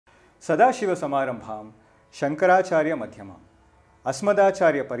Sadashiva Samarambham, Shankaracharya Madhyamam,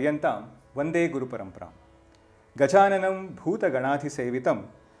 Asmadacharya Paryantam, Vande Guru Paramparam, Gajananam Bhuta Ganathi Sevitam,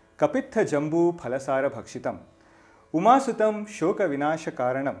 Kapitha Jambu Phalasara Bhakshitam, Umasutam Shoka Vinasha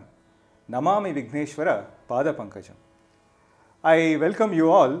Karanam, Namami Vigneshwara Pada Pankajam. I welcome you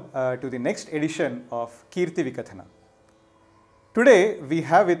all to the next edition of Keerthi Vikathana. Today we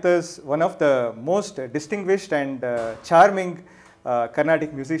have with us one of the most distinguished and charming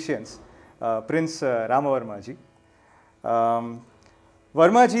Carnatic musicians, Prince Rama Varma ji.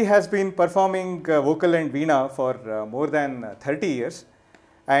 Varma ji has been performing vocal and veena for more than 30 years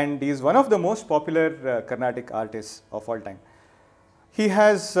and is one of the most popular Carnatic artists of all time. He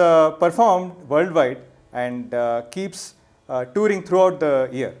has performed worldwide and keeps touring throughout the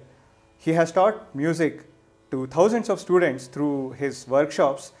year. He has taught music to thousands of students through his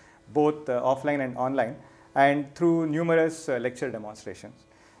workshops, both offline and online, and through numerous lecture demonstrations.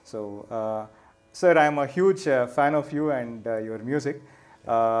 So, sir, I am a huge fan of you and your music.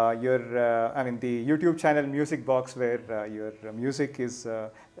 The YouTube channel Music Box, where your music is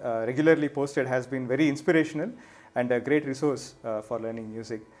regularly posted, has been very inspirational and a great resource for learning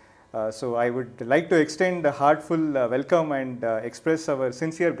music. So I would like to extend a heartful welcome and express our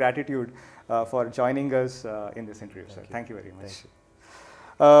sincere gratitude for joining us in this interview, sir. Thank you very much.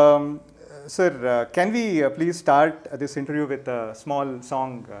 Sir, can we please start this interview with a small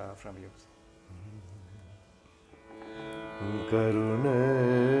song from you?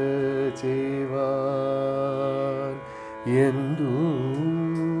 Karuna Chevan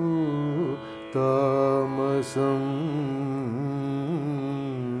Yendu Tamasam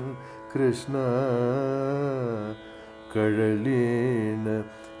Krishna Kadalina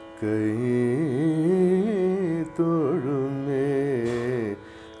Kai Todume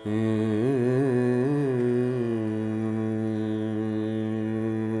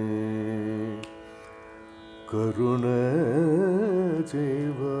Karuna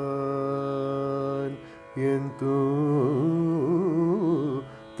Chevan Yentu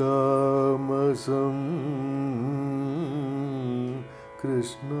Tamasam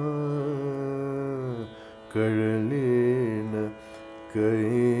Krishna Kadalina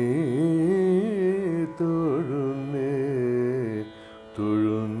Kai Todume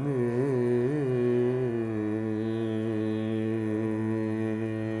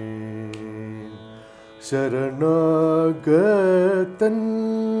Sharanagatan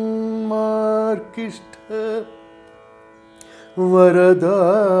Markishtha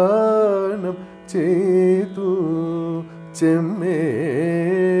Varadanam Chetu Chemme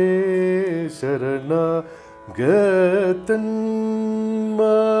Sharanagatan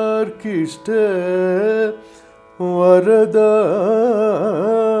Markishtha Varadanam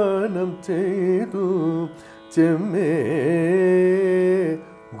Chetu Chemme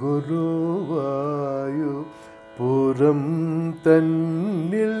Guruvayu Puram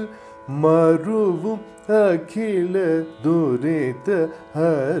Tannil Maruvum Akhila Durita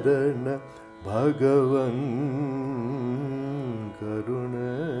Harana Bhagavan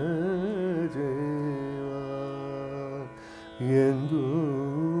Karuna Jeva Yendu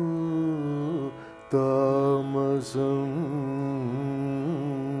Tamasam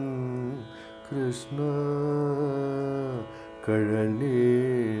Krishna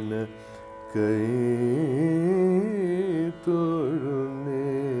Kadalina Kai Todume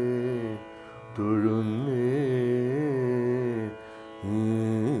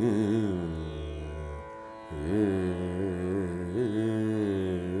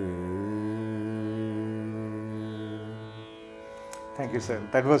Thank you, sir.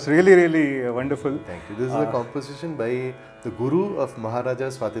 That was really, really wonderful. Thank you. This is a composition by the Guru of Maharaja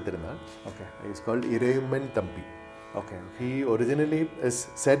Swati Tirunal. Okay. It's called E31 Tampi. Okay. He originally is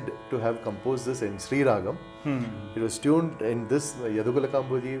said to have composed this in Sri Ragam. It was tuned in this Yadugala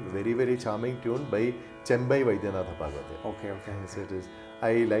Kamboji, very, very charming tune by Chembai Vaidyanatha Bhagavate. Okay. So it is,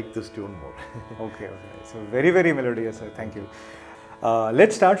 I like this tune more. Okay. So very, very melodious, sir. Thank you.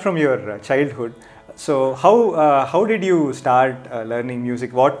 Let's start from your childhood. So how did you start learning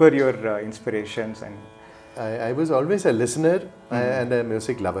music? What were your inspirations? And I was always a listener and a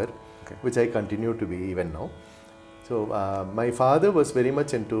music lover, which I continue to be even now. So my father was very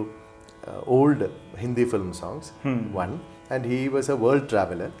much into old Hindi film songs, and he was a world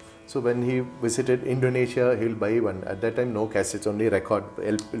traveler. So when he visited Indonesia, he'll buy one. At that time, no cassettes, only record,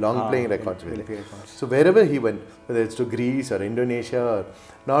 long playing records. So wherever he went, whether it's to Greece or Indonesia, or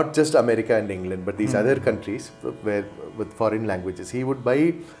not just America and England, but these other countries where with foreign languages, he would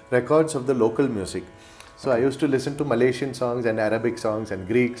buy records of the local music. So I used to listen to Malaysian songs and Arabic songs and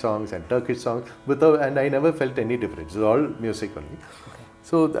Greek songs and Turkish songs, and I never felt any difference. It was all music only.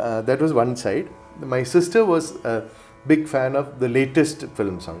 So that was one side. My sister was a big fan of the latest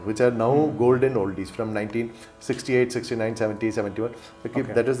film songs, which are now golden oldies from 1968, 69, 70, 71. Okay.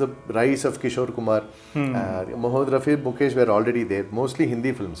 That is the rise of Kishore Kumar. Mohammad Rafi, Mukesh were already there, mostly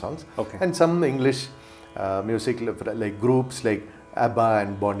Hindi film songs. And some English music like groups like ABBA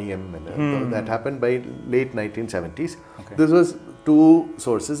and Bonnie M. And, that happened by late 1970s. This was two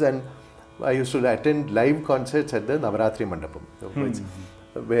sources, and I used to attend live concerts at the Navaratri Mandapam,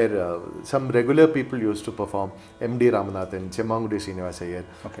 where some regular people used to perform. M.D. Ramanathan, Chemmangudi Srinivasa Iyer,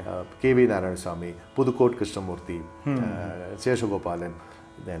 K.V. Narayanaswamy, Pudukot Krishnamurthy, Seshagopalan,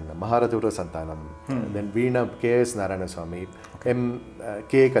 then Maharathura Santanam, then Veena K.S. Narayanaswamy,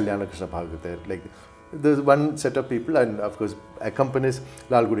 K. Kalyana Krishna Bhagavatar, like there's one set of people, and of course accompanists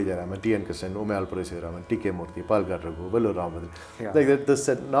Lalgudi Jayaraman, T. N. Krishnan, Umayalpuri Sivaraman, T. K. Murthy, Palghat Raghu, Vellore Ramadan. Like that, there's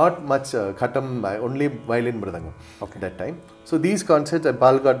not much khatam, only violin mridangam that time. So these concerts,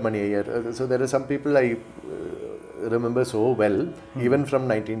 Palghat Mani Iyer, so there are some people I remember so well, even from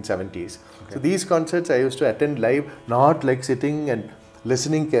 1970s. So these concerts I used to attend live, not like sitting and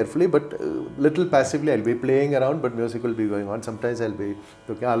listening carefully, but little passively. I'll be playing around, but music will be going on. Sometimes I'll be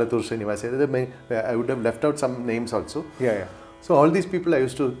looking at Alathur Srinivasa. I would have left out some names also. So all these people I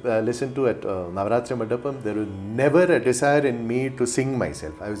used to listen to at Navaratri Mandapam. There was never a desire in me to sing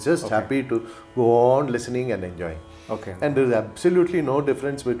myself. I was just happy to go on listening and enjoying. And there is absolutely no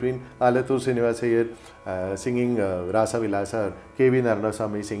difference between Alathur Srinivasa Iyer singing Rasa Vilasa, or K.V.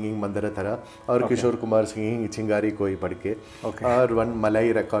 Narayanaswamy singing Mandarathara, or Kishore Kumar singing Chingari Koi Padke, or one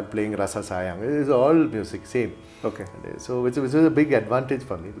Malay record playing Rasa Sayang. It is all music, same. So which was a big advantage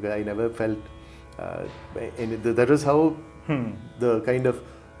for me, because I never felt that is how the kind of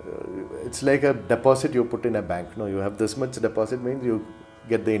it's like a deposit you put in a bank. No, you have this much deposit, means you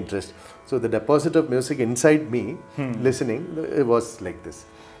get the interest. So the deposit of music inside me, listening, it was like this.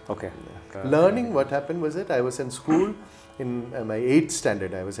 Learning, what happened was that I was in school in my 8th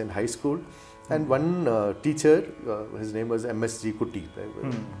standard. I was in high school, and one teacher, his name was M.S.G. Kuti,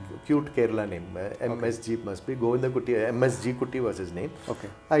 cute Kerala name. M.S.G. must be Govinda Kuti. M.S.G. Kuti was his name.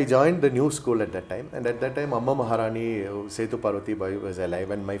 I joined the new school at that time, and at that time Amma Maharani Setu Parvati Bai was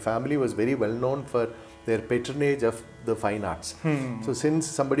alive, and my family was very well known for their patronage of the fine arts. So since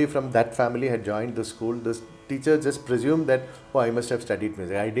somebody from that family had joined the school, this teacher just presumed that, oh, I must have studied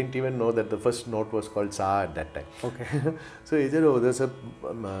music. I didn't even know that the first note was called Sa at that time. So he said, oh, there's a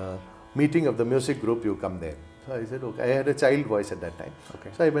meeting of the music group, you come there. So I said, okay. I had a child voice at that time.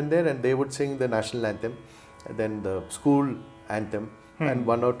 So I went there, and they would sing the national anthem, then the school anthem, and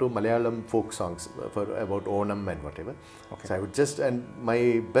one or two Malayalam folk songs for about Onam and whatever. So I would just, and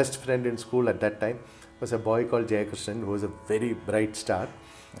my best friend in school at that time was a boy called Jayakrishnan, who was a very bright star.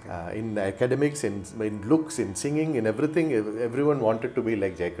 In academics, in looks, in singing, in everything, everyone wanted to be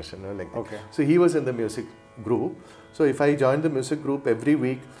like Jayakrishnan. So he was in the music group. So if I joined the music group, every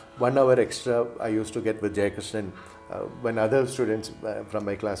week, 1 hour extra I used to get with Jayakrishnan when other students from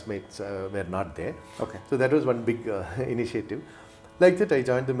my classmates were not there. So that was one big initiative. Like that, I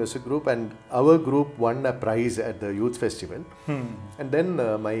joined the music group, and our group won a prize at the youth festival. And then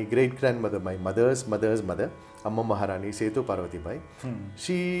my great-grandmother, my mother's mother's mother, Amma Maharani Setu Parvati Bai,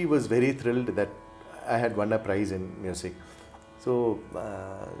 she was very thrilled that I had won a prize in music. So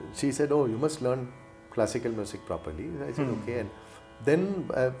she said, oh, you must learn classical music properly. I said, okay. And then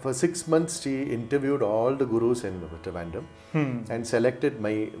for 6 months, she interviewed all the gurus in Trivandrum and selected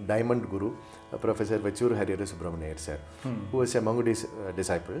my diamond guru, Professor Vechoor Subramania sir, who was Chemmangudi's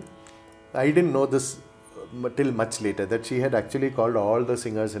disciple. I didn't know this till much later, that she had actually called all the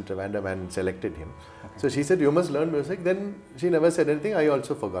singers in Trivandrum and selected him. So she said, you must learn music. Then she never said anything. I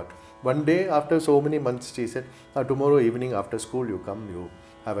also forgot. One day, after so many months, she said, tomorrow evening after school, you come, you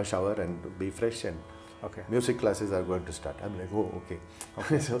have a shower and be fresh, and music classes are going to start. I'm like, oh, okay.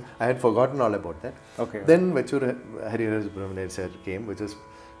 So I had forgotten all about that. Then Vechoor Harihara Subramania sir came, which is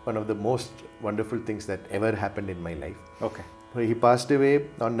one of the most wonderful things that ever happened in my life. He passed away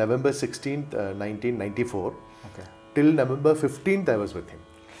on November 16th, 1994. Till November 15th, I was with him.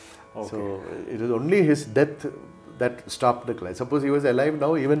 So it was only his death that stopped the class. Suppose he was alive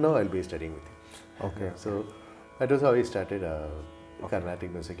now, even now I'll be studying with him. So that was how he started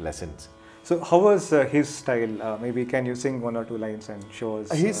Carnatic music lessons. So how was his style? Maybe can you sing 1 or 2 lines and show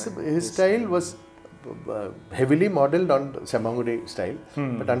us? His style was heavily modeled on Chemmangudi style,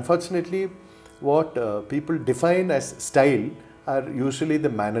 but unfortunately what people define as style are usually the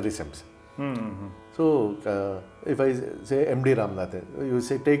mannerisms. So if I say M.D. Ramanathan, you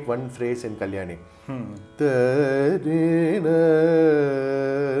say take one phrase in Kalyani.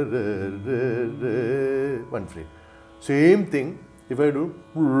 One phrase. Same thing if I do,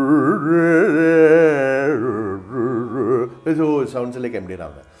 so it sounds like MD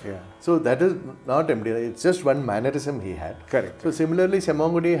Rama. Yeah. So that is not MD, it's just one mannerism he had. Correct. So similarly,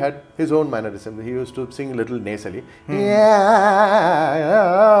 Semangudi had his own mannerism. He used to sing a little nasally.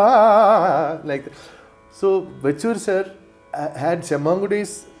 Like that. So Vechoor sir had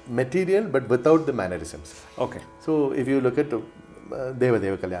Semangudi's material but without the mannerisms. Okay. So if you look at Deva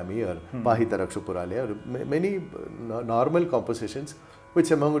Deva Kalyami or Pahita Rakshupurale or many normal compositions which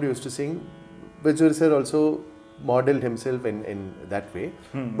Semangudi used to sing, Vechoor sir also modeled himself in that way,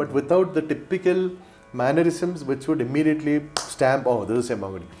 but without the typical mannerisms which would immediately stamp, oh, this is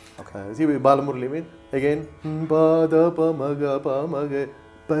Semangudi. Okay. See, Balamurali again, Pada pa maga pa maga,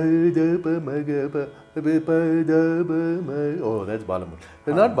 pada pa maga pa, oh, that's Balamurali.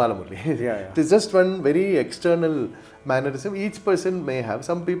 It's not Balamurali. It is just one very external mannerism. Each person may have.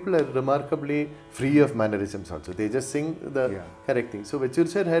 Some people are remarkably free of mannerisms also. They just sing the correct thing. So Vechoor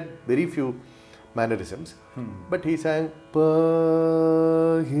sir had very few mannerisms, but he sang Pahita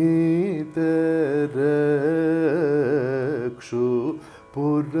Rakshu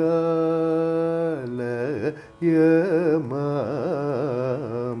Purala Yamamaipa.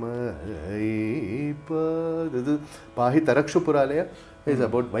 Pahita Rakshu Puralaya is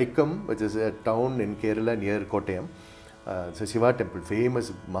about Vaikam, which is a town in Kerala near Kottayam. It's a Shiva temple,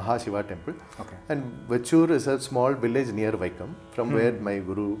 famous Maha Shiva temple. Okay. And Vechoor is a small village near Vaikam, from where my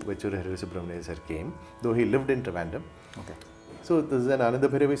Guru Vechoor Subramania sir came, though he lived in Trivandrum. Okay. So this is an Ananda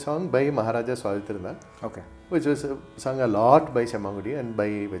Bhairavi song by Maharaja Swavitranath, okay, which was sung a lot by Semangudi and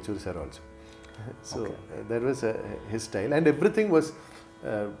by Vechoor sir also. So there was his style, and everything was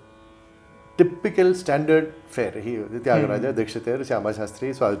typical standard fare. He Tyagaraja, Dikshitar, Shyama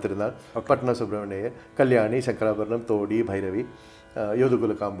Shastri, Swavitranath, Patna Subramania, Kalyani, Shankarabaranam, Todi, Bhairavi,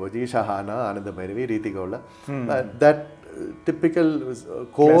 Yodukula Kamboji, Shahana, Ananda Bhairavi, Riti Gaula. That typical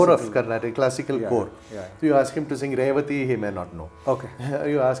core of Carnatic, classical core. So you ask him to sing Revati, he may not know. Okay.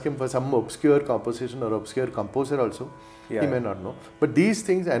 You ask him for some obscure composition or obscure composer also, he may not know. But these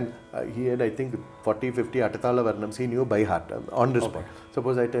things, and he had, I think, 40, 50 Atatala Varnams he knew by heart on the spot.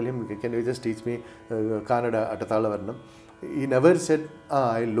 Suppose I tell him, can you just teach me Kannada Atatala Varnam? He never said,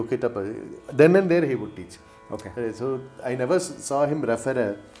 I'll look it up. Then and there he would teach. Okay. So I never saw him refer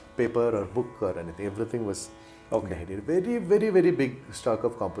a paper or book or anything. Everything was very, very, very big stock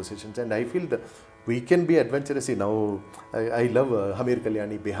of compositions. And I feel that we can be adventurous. See, now I love Hamir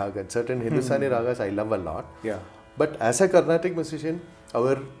Kalyani, Bihag, and certain Hindustani ragas I love a lot. Yeah. But as a Carnatic musician,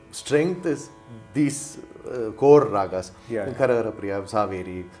 our strength is these core ragas. Harihara Priya,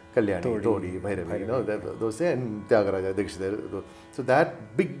 Saveri, Kalyani, Todi, Bhairavi, you know, those, and Tyagaraja, Dikshitar. So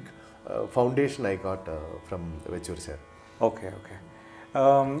that big foundation I got from Vechoor sir. Okay, okay.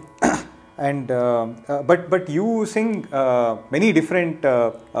 And but you sing many different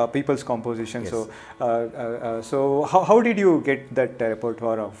people's compositions. Yes. So how did you get that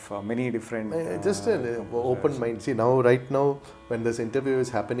repertoire of many different? Just an open mind. See, right now when this interview is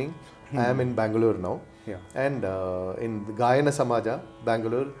happening, I am in Bangalore now. Yeah. And in Gayana Samaja,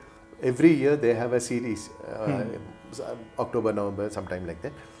 Bangalore, every year they have a series. October, November, sometime like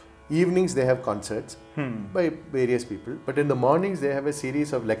that. Evenings they have concerts by various people, but in the mornings they have a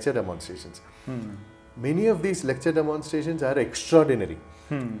series of lecture demonstrations. Many of these lecture demonstrations are extraordinary,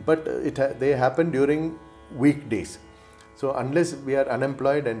 but they happen during weekdays. So unless we are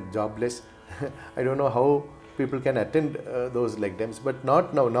unemployed and jobless, I don't know how people can attend those leg dems, but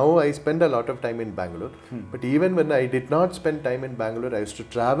not now. Now I spend a lot of time in Bangalore, but even when I did not spend time in Bangalore, I used to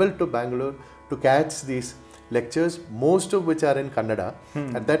travel to Bangalore to catch these lectures, most of which are in Kannada.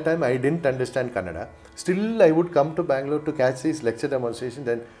 At that time I didn't understand Kannada. Still I would come to Bangalore to catch these lecture demonstrations,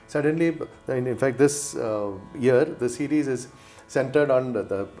 and suddenly, in fact this year the series is centered on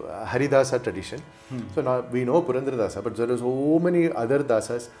the Haridasa tradition. So now we know Purandara, but there are so many other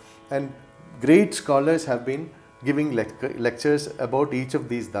dasas, and great scholars have been giving lectures about each of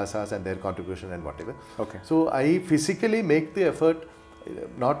these dasas and their contribution and whatever. Okay. So I physically make the effort,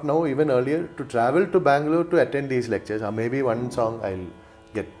 not now, even earlier, to travel to Bangalore to attend these lectures. Maybe one song I'll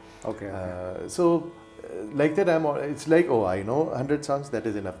get. Okay. So like that, it's like, oh, I know 100 songs, that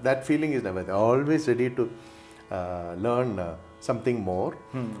is enough. That feeling is never there. Always ready to learn something more.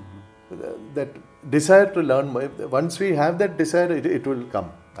 That desire to learn more, once we have that desire, it will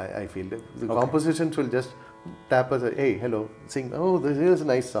come. I feel the compositions will just tap us, hey, hello, sing, oh, this is a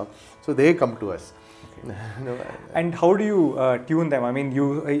nice song. So they come to us. Okay. And how do you tune them? I mean,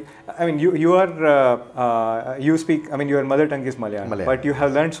 you are you speak. I mean, your mother tongue is Malayalam, but you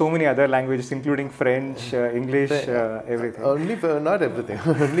have learned so many other languages, including French, English, everything. Only not everything.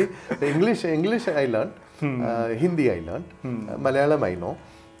 Only English I learned. Hindi I learned, Malayalam I know.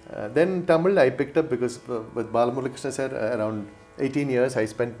 Then Tamil I picked up because with Balamuralikrishna sir around 18 years I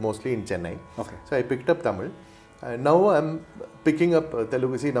spent mostly in Chennai. Okay. So I picked up Tamil. Now I'm picking up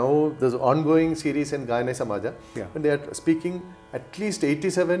Telugu. See, now there's ongoing series in Gayana Samaja. Yeah. When they are speaking, at least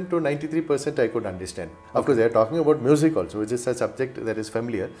 87 to 93% I could understand. Of course, they are talking about music also, which is a subject that is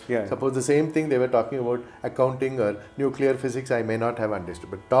familiar. Yeah. Suppose the same thing they were talking about accounting or nuclear physics, I may not have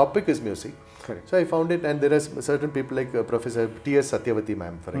understood. But topic is music. Correct. So I found it, and there are certain people like Professor T.S. Satyavati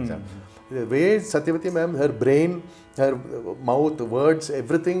ma'am, for example. The way Satyavati ma'am, her brain, her mouth, words,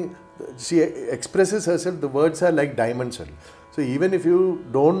 everything, she expresses herself, the words are like diamonds. So even if you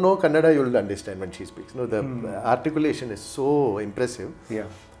don't know Kannada, you will understand when she speaks. No, the articulation is so impressive. Yeah.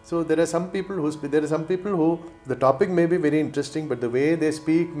 So there are some people who the topic may be very interesting, but the way they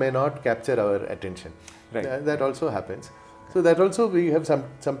speak may not capture our attention. Right. That also happens. So that also we have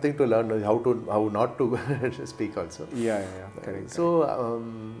something to learn how not to speak also. Yeah. Correct. So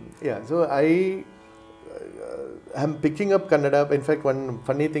so I am picking up Kannada. In fact, one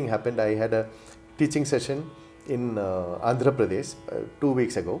funny thing happened. I had a teaching session in Andhra Pradesh 2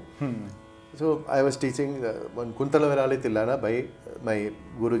 weeks ago. So I was teaching one Kuntalavarali Tillana by my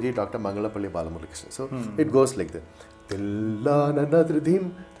Guruji, Dr. Mangalampalli Balamuralikrishna. So it goes like that. Tillana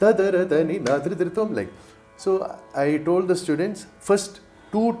nadridhim tadaradani nadridritum, like. So I told the students, first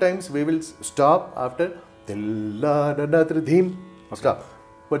 2 times we will stop after Tillana nadridhim, stop.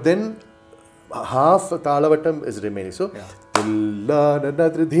 But then half Talavatam is remaining. So Tillana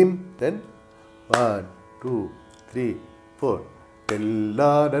nadridhim, then 1, 2, 3, 4.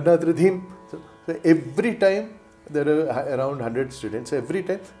 Tillana nadridhim. So every time there are around 100 students. So every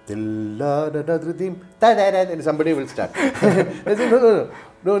time Tillana nadridhim, and somebody will start. I said, no,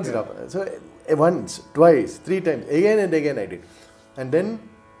 don't stop. So once, twice, 3 times, again and again I did. And then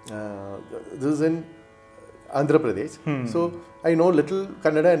this is in Andhra Pradesh. So I know little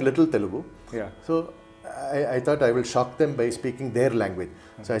Kannada and little Telugu. Yeah. So I thought I will shock them by speaking their language.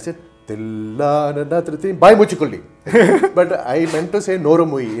 So I said, Tillana nadridhim, bye muchikulli. But I meant to say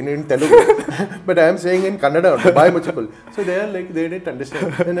Noramui in Telugu. But I am saying in Kannada, bye muchikulli. So they are like, they didn't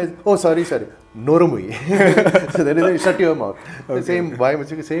understand. And I said, oh, sorry, Noramui. So that is, shut your mouth. Okay. The same bye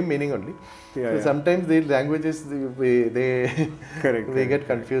muchikulli, same meaning only. Yeah, so sometimes the languages, we get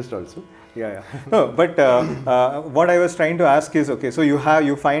confused also. Yeah. No, but what I was trying to ask is, okay, so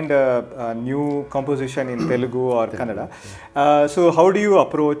you find a new composition in Telugu or Kannada. So how do you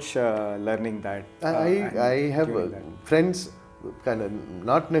approach learning that? I have friends kind of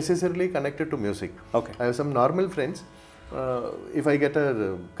not necessarily connected to music. Okay. I have some normal friends. If I get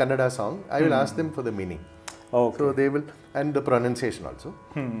a Kannada song, I will ask them for the meaning. Okay. So they will, and the pronunciation also.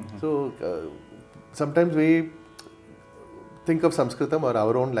 So sometimes we think of Sanskritam or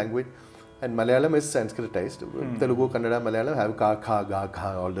our own language. And Malayalam is Sanskritized. Telugu, Kannada, Malayalam have ka, kha, ga,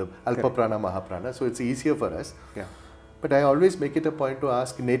 kha, all the Alpa Prana, Mahaprana. So it's easier for us. Yeah. But I always make it a point to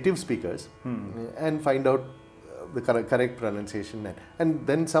ask native speakers and find out the correct pronunciation. And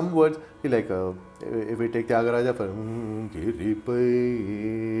then some words, like if we take Tyagaraja for Giri Pai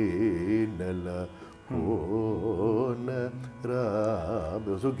Nala Konna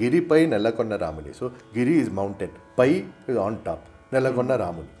Ram. So Giri Pai Nala Konna Ramuni. So Giri is mountain. Pai is on top. Nala Konna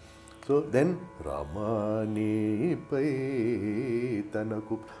Ramuni. So then Rama ni pai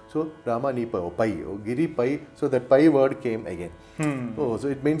tanaku. So Rama ni pai, pai, Giri pai. So that pai word came again. Oh, so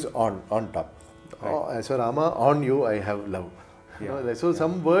it means on top. Right. So Rama, on you I have love. Yeah. You know, so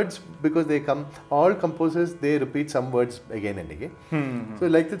some words, because they come, all composers, they repeat some words again and again. So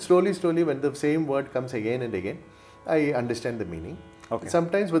like that, slowly, when the same word comes again and again, I understand the meaning. Okay.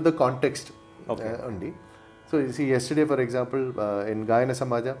 Sometimes with the context only. So you see, yesterday, for example, in Gayana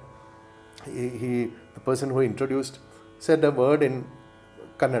Samaja, the person who introduced said a word in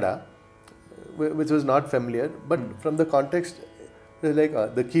Kannada which was not familiar, but from the context, like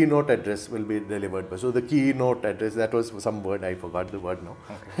the keynote address will be delivered. So the keynote address, that was some word, I forgot the word now.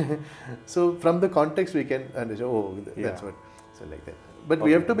 Okay. So from the context we can understand, oh, that's what, so like that. But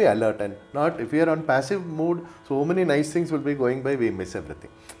we have to be alert, and not, if we are on passive mood, so many nice things will be going by, we miss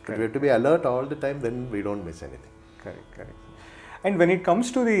everything. But we have to be alert all the time, then we don't miss anything. Correct. And when it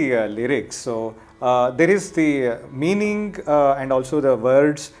comes to the lyrics, so there is the meaning and also the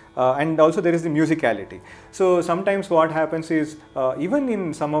words and also there is the musicality. So sometimes what happens is even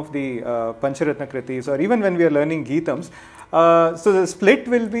in some of the Pancharatna Kritis or even when we are learning Geetams, so the split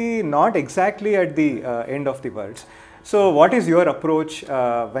will be not exactly at the end of the words. So what is your approach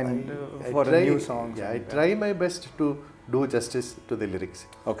when for a new song? Yeah, I try my best to do justice to the lyrics.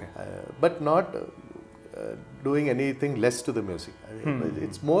 Okay. But not doing anything less to the music.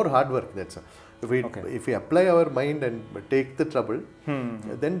 It's more hard work, that's all. If we apply our mind and take the trouble,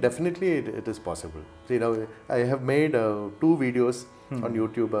 then definitely it is possible. So, I have made 2 videos on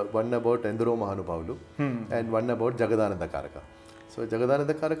YouTube, one about Enduro Mahanubhavulu and one about Jagadananda Karaka. So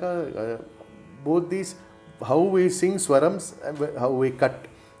Jagadananda Karaka, both these, how we sing swarams and how we cut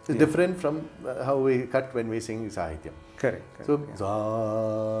is different from how we cut when we sing Sahityam. Correct. So,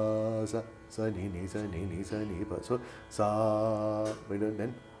 sa, sa, ni, ni, sa, ni, ni, sa, ni, pa. So, sa,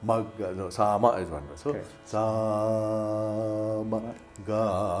 then, mag, no, sama is one. So, sa, ma,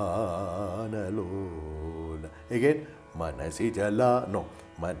 ga, na, lo, na. Again, manasija, la, no,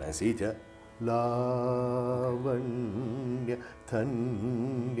 manasija, lavanya,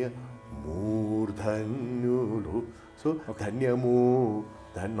 thanya, murdhanyulu. So, dhanya mu,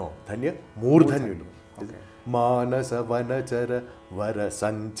 dhanya, murdhanyulu. Manasa vanachara vara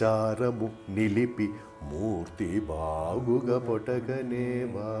sancharamu nilipi murti baguga potagane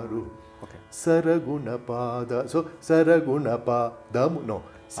varu. Saraguna pada. So saraguna padamu. No.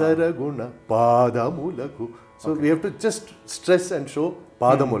 Saraguna padamulaku. So we have to just stress and show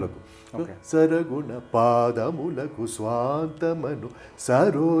padamulaku. So, saraguna padamulaku swantamanu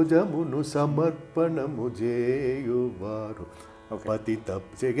sarojamunu samarpanamu jeyuvaru. Patita,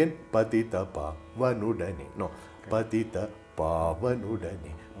 say again, patita pavanudani. No, patita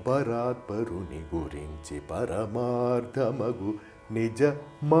pavanudani. Parat paruni gurinchi paramarthamagu nija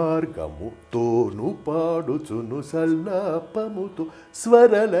margamu tonu paduchunu sallapamutu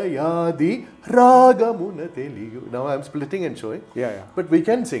swaralayadi ragamuna teliyu. Now I am splitting and showing. But we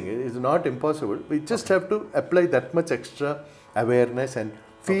can sing. It is not impossible. We just have to apply that much extra awareness and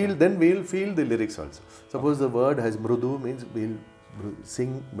feel. Then we will feel the lyrics also. Suppose the word has mrudu, means we will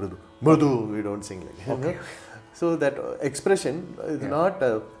sing mrudu. Mrudu, we don't sing like that. So that expression is not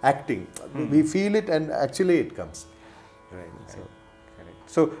acting. We feel it and actually it comes.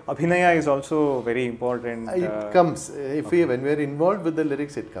 So Abhinaya is also very important. It comes. When we are involved with the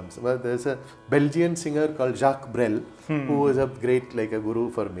lyrics, it comes. Well, there's a Belgian singer called Jacques Brel, who was a great, like a guru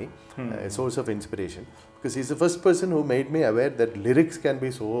for me, a source of inspiration. Because he's the first person who made me aware that lyrics can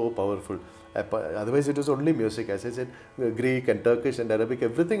be so powerful. Otherwise, it was only music. As I said, Greek and Turkish and Arabic,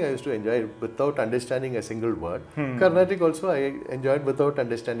 everything I used to enjoy without understanding a single word. Carnatic also I enjoyed without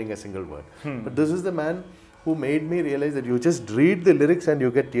understanding a single word. But this is the man who made me realize that you just read the lyrics and you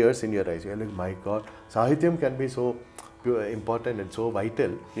get tears in your eyes. You're like, my God, Sahityam can be so important and so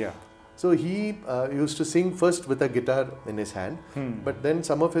vital. So he used to sing first with a guitar in his hand. But then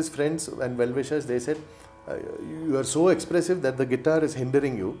some of his friends and well-wishers, they said, you are so expressive that the guitar is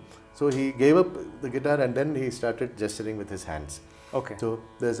hindering you. So he gave up the guitar and then he started gesturing with his hands. So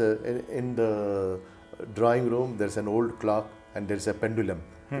there's in the drawing room, there's an old clock and there's a pendulum.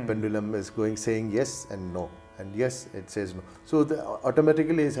 The pendulum is saying yes and no, and yes, it says no. So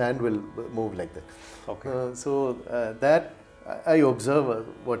automatically his hand will move like that. That I observe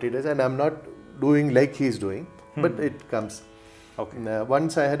what he does, and I'm not doing like he's doing, but it comes.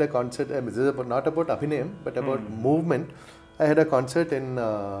 Once I had a concert, this is not about Abhinayam, but about movement. I had a concert in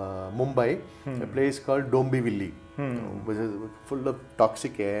Mumbai, a place called Dombivli, which is full of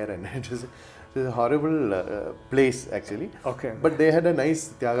toxic air, and it is a horrible place actually. But they had a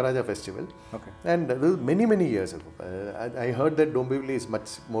nice Tyagaraja festival. And this was many years ago. I heard that Dombivli is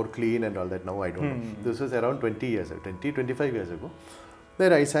much more clean and all that. Now I don't know. This was around 25 years ago.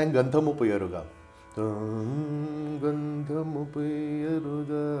 There I sang Ganthamu Puyaruga. Ganthamu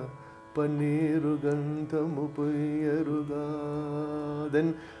Puyaruga, Paniru Ganthamu Puyaruga.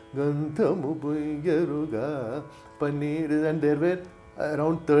 Then Ganthamu Puyaruga, Paniru, and there were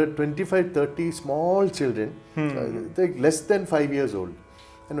around 25-30 small children, like less than 5 years old.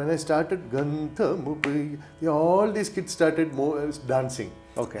 And when I started Ganthamu, all these kids started dancing.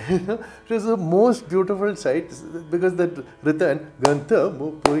 It was the most beautiful sight because that rhythm,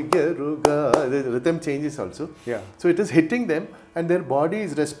 Ganthamu, the rhythm changes also. So it is hitting them and their body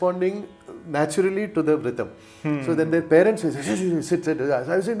is responding naturally to the rhythm. So then their parents say, sit.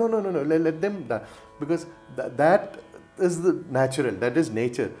 I say, no, let them dance. Because that is the natural, that is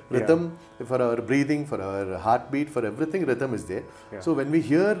nature. Rhythm for our breathing, for our heartbeat, for everything, rhythm is there. So when we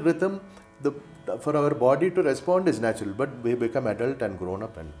hear rhythm, for our body to respond is natural, but we become adult and grown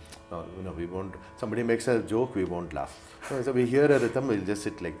up and we won't, somebody makes a joke, we won't laugh. So we hear a rhythm, we'll just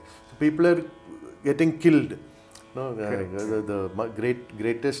sit like. So people are getting killed. The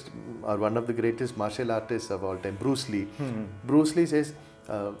greatest or one of the greatest martial artists of all time, Bruce Lee. Bruce Lee says,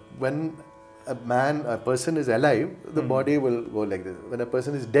 when a person is alive, the body will go like this. When a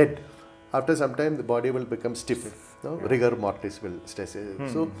person is dead, after some time the body will become stiff. No? Rigor mortis will stress.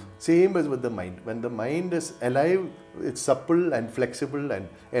 So same as with the mind. When the mind is alive, it's supple and flexible and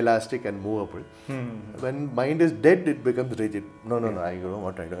elastic and movable. When mind is dead, it becomes rigid. No, I don't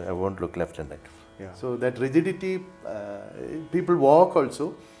want. I won't look left and right. So that rigidity, people walk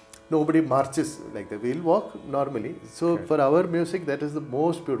also. Nobody marches like that. We'll walk normally. So for our music, that is the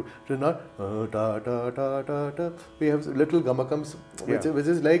most beautiful. It is not ta ta ta ta ta. We have little gamakams, which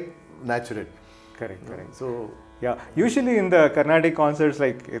is like natural. Correct. So yeah, usually in the Carnatic concerts,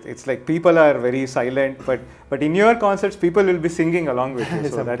 like it's like people are very silent, but in your concerts, people will be singing along with you.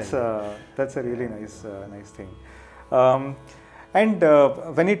 So that's a really nice thing. And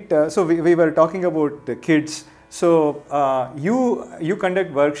when so we were talking about the kids. So you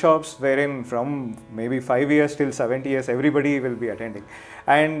conduct workshops wherein from maybe 5 years till 70 years everybody will be attending,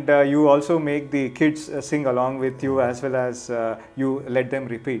 and you also make the kids sing along with you as well as you let them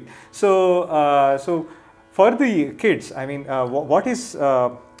repeat. So for the kids, I mean, what is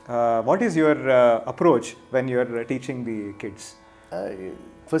your approach when you are teaching the kids?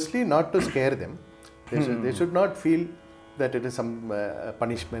 Firstly, not to scare them. They should not feel that it is some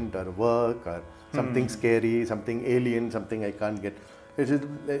punishment or work or something scary, something alien, something I can't get.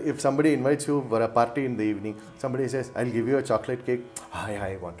 If somebody invites you for a party in the evening, somebody says, I'll give you a chocolate cake,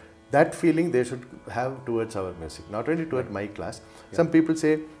 I want. That feeling they should have towards our music, not only towards my class. Some people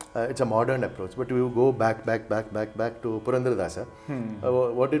say it's a modern approach, but we go back to Purandaradasa.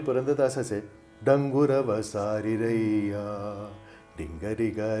 What did Purandaradasa say? Dangura vasariraya,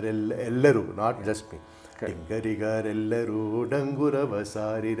 dingarigar ellaru, not just me. Dingarigar ellaru, dangura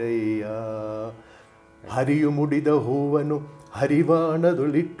vasariraya, hariyu mudida huvanu,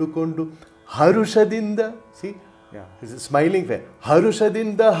 harivanadulittukondu, harushadinda, see? It's a smiling face.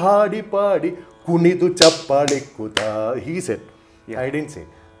 Harushadinda hadi padi, kunidu chappalekkuta. He said. I didn't say.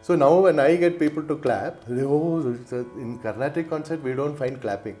 So now when I get people to clap, they in Carnatic concert we don't find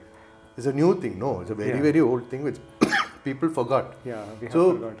clapping. It's a new thing. No, it's a very old thing which people forgot. Yeah, we have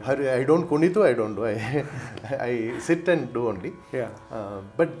so forgotten. I don't kunitu, I don't do. I sit and do only.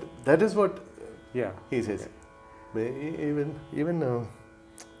 But that is what he says. Even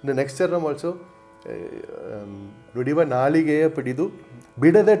the next charam also. Nudiva naligeya pididu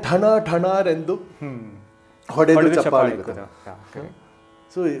bidade thana endu hodedu chappali.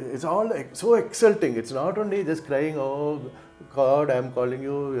 So it's all like so exulting. It's not only just crying, oh God, I am calling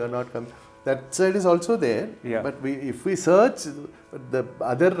you, you are not coming. That side is also there. But if we search, the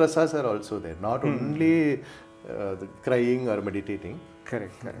other rasas are also there. Not only the crying or meditating.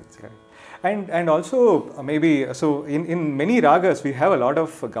 Correct. And also maybe, so in many ragas we have a lot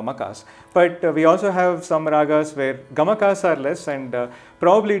of gamakas, but we also have some ragas where gamakas are less, and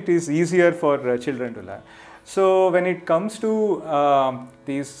probably it is easier for children to learn. So when it comes to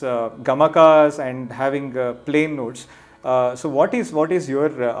these gamakas and having plain notes, so what is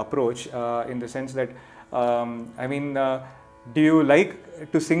your approach in the sense that, I mean, do you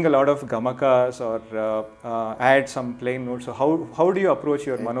like to sing a lot of gamakas or add some plain notes? So how do you approach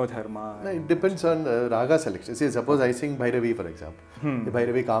your manodharma? It depends on raga selection. See, suppose I sing Bhairavi, for example. The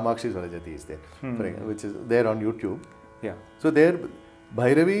Bhairavi Kamakshi Swarajati is there, which is there on YouTube. So there,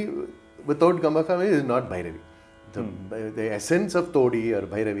 Bhairavi without gamaka is not Bhairavi. The essence of Todi or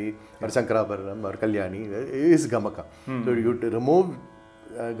Bhairavi or Sankarabharanam or Kalyani is gamaka. So you remove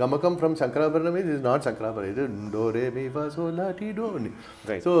gamakam from Sankarabharanam is not Sankarabharanam. It is do re mi fa sol la ti do.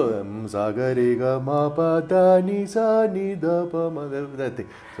 So sa ga re ga ma pa da ni sa ni da pa ma, that thing.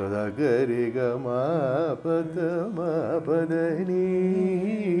 So da ga re ga ma pa da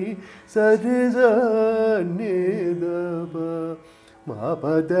ni sa re sa ni da pa ma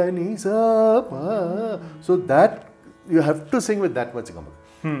pa da ni sa pa. So that you have to sing with that much gamaka.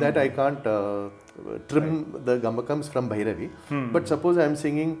 That I can't trim the gamakams from Bhairavi. But suppose I am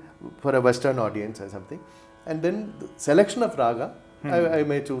singing for a Western audience or something, and then the selection of raga, I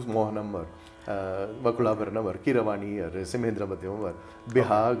may choose Mohanam or Vakulabaranam or Kiravani or Simhendra Madhyam or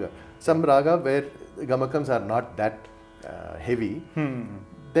Bihag, some raga where the gamakams are not that heavy.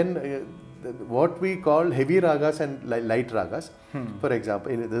 Then what we call heavy ragas and light ragas, for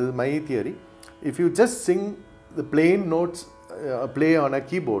example, this is my theory, if you just sing the plain notes, play on a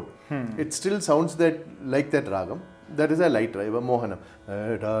keyboard, it still sounds like that ragam. That is a light raga, Mohanam.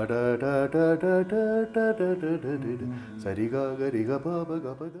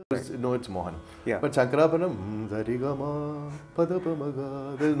 No, it's Mohanam. But Sankarabharanam, there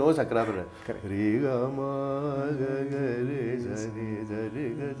is no Sankarabharanam.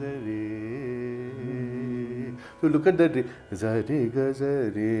 So look at that.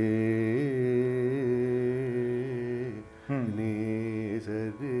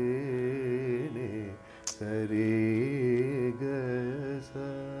 sa re ga sa.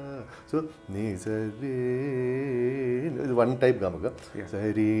 So ni sa re, one type gamaka. Sa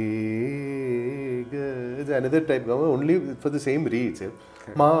re ga is another type gamaka, only for the same re itself.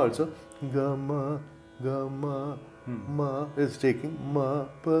 Ma also gama gama ma is taking ma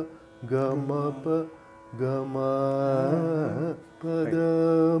pa gama pa gama pada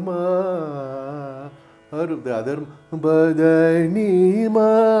ma. Or the other badani ma.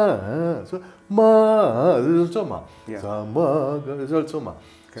 So ma is also ma. Sa ma is also ma.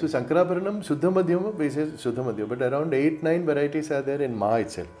 So Shankaraparanam Shuddha Madhyama, we say Shuddha Madhyama, but around 8-9 varieties are there in ma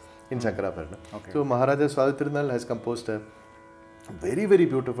itself, in Shankaraparanam. So Maharaja Swadhitirunal has composed a very, very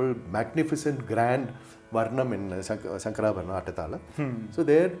beautiful, magnificent, grand Varnam in Shankaraparanam Atatala. So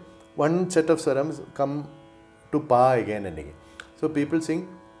there, one set of swarams come to pa again and again. So people sing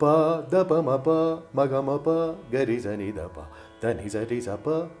pa, da pa, ma ga ma pa, ga ri sa ni da pa, da ni sa ri sa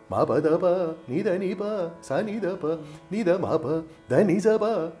pa, ma pa da pa, ni da ni pa, sa ni da pa, ni da ma pa, da ni sa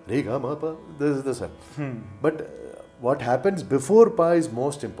pa, re ga ma pa. This is the song. But what happens before pa is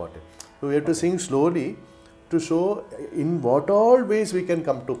most important. So we have to sing slowly to show in what all ways we can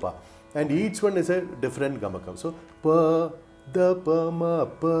come to pa. And each one is a different gamakam. So pa, da pa ma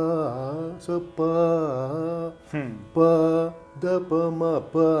pa, so pa, pa, da pa ma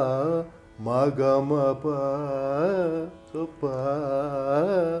pa, ma ga ma pa, so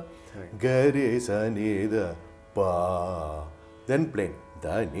pa, ga re sa ni da pa. Then plain,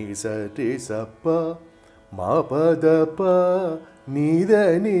 da ni sa re sa pa, ma pa da pa, ni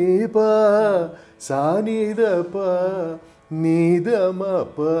da ni pa, sa ni da pa, ni da ma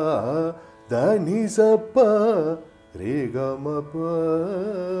pa, da ni sa pa, re ga ma pa,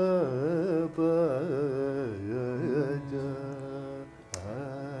 pa ja.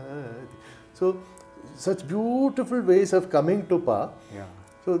 So such beautiful ways of coming to pa.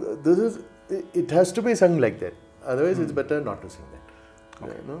 So this is, it has to be sung like that. Otherwise it's better not to sing that.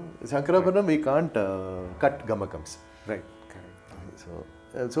 You know, Shankaraparanam we can't cut gamakams. Right.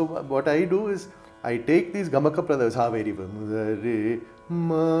 So what I do is I take these gamaka prastaras, ha very re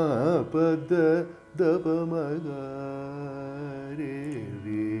ma pa da da pa ma ga re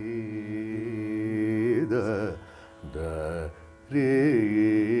re da da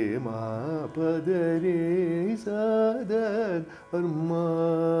re ma pa da re sa da or ma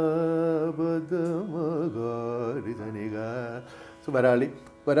pa da ma ga re sa ni ga. So Varali,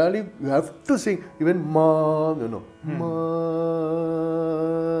 you have to sing even ma, ma.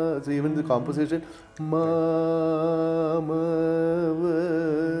 So even the composition, ma, ma,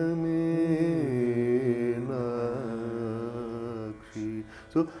 va, mi, na, kshi.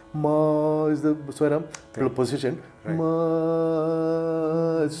 So ma is the swaram position.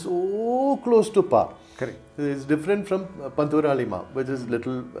 Ma is so close to pa. Correct. It's different from Panturali ma, which is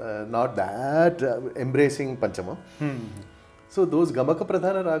little not that embracing Panchama. So those Gamaka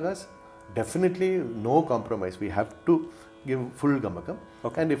Pradhana Ragas, definitely no compromise. We have to give full Gamakam.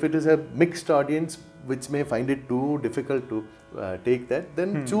 And if it is a mixed audience which may find it too difficult to take that,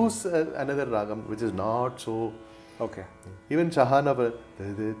 then choose another Ragam which is not so... Even Shahana,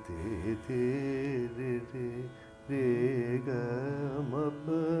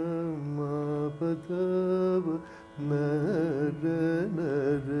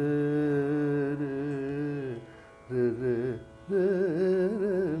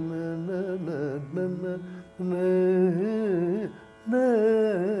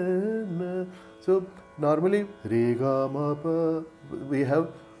 so normally re ga ma pa, we have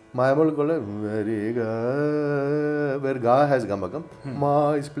Mayamal Kola re ga, where ga has gamakam,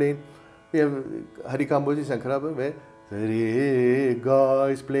 ma is plain. We have Harikamboji Sankarabha where re ga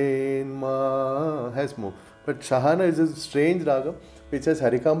is plain, ma has mo. But Shahana is a strange raga which has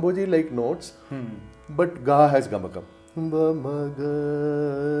Harikamboji like notes, but ga has gamakam. Ba ma ga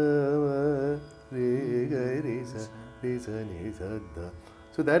re ga re sa ni sa da.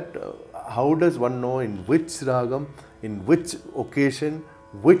 So that how does one know in which ragam, in which occasion,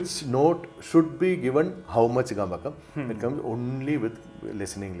 which note should be given how much gamakam? It comes only with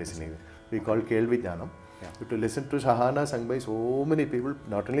listening. We call Kelvi Jnanam. To listen to Shahana sung by so many people,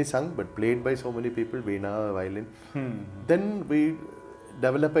 not only sung but played by so many people, veena, violin. Then we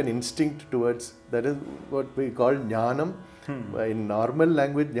develop an instinct towards, that is what we call Jnanam. In normal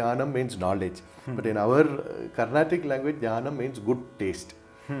language, Jnanam means knowledge. But in our Carnatic language, Jnanam means good taste.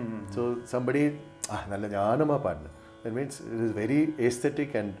 So somebody, nalla Jnanama padna. That means it is very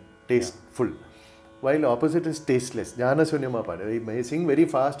aesthetic and tasteful. While opposite is tasteless. Jnana Sunyama padna. We may sing very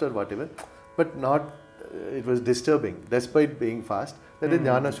fast or whatever, but not, it was disturbing despite being fast. That is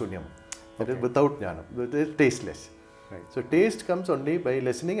Jnana Sunyam. That is without Jnanam. That is tasteless. So taste comes only by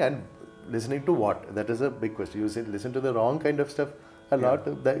listening and listening to what? That is a big question. You listen to the wrong kind of stuff a lot,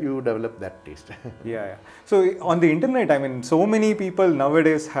 that you develop that taste. Yeah. So on the internet, I mean, so many people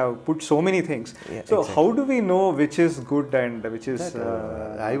nowadays have put so many things. Yeah, so exactly. How do we know which is good and which is...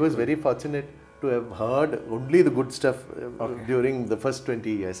 I was very fortunate to have heard only the good stuff during the first 20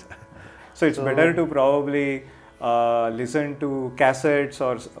 years. So it's better to probably listen to cassettes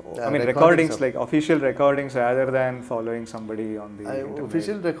or recordings like official recordings rather than following somebody on the internet.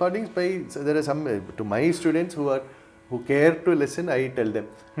 Official recordings there are some, to my students who care to listen, I tell them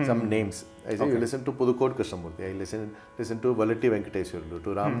some names. I say, you listen to Pudukot Krishnamurthy, I listen to Valatti Venkateswarlu,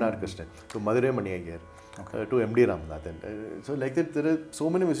 to Rama Krishna, to Madhurai Mani Iyer, to MD Ramanathan. So like that, there are so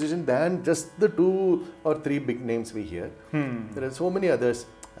many musicians than just the 2 or 3 big names we hear. There are so many others.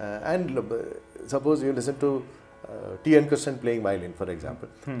 And suppose you listen to T.N. Krishnan playing violin, for example.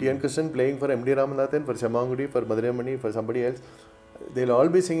 T.N. Krishnan playing for MD Ramanathan, for Shamangudi, for Madhurai Mani, for somebody else. They'll all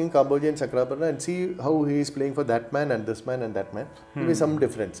be singing Kamboja and Chakrabarna, and see how he is playing for that man and this man and that man. There will be some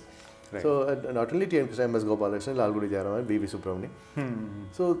difference. Right. So not only T.N. Krishna, M.S. Gopalakrishnan, Lalgudi Jayaraman, V.V. Subramania.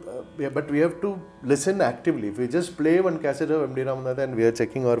 So, but we have to listen actively. If we just play one cassette of MD Ramanathan and we are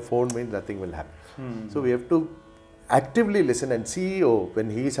checking our phone, means nothing will happen. So we have to actively listen and see, when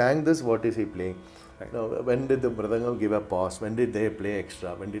he sang this, what is he playing? Right. Now, when did the Mridangam give a pause? When did they play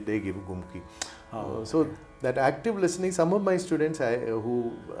extra? When did they give gumki? So that active listening, some of my students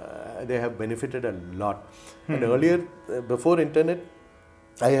they have benefited a lot. And earlier, before internet,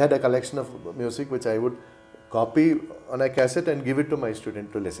 I had a collection of music which I would copy on a cassette and give it to my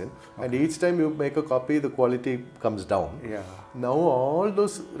student to listen. And each time you make a copy, the quality comes down. Now all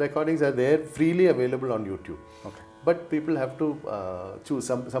those recordings are there, freely available on YouTube. But people have to choose.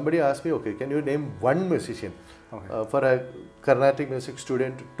 Somebody asked me, okay, can you name one musician for a Carnatic music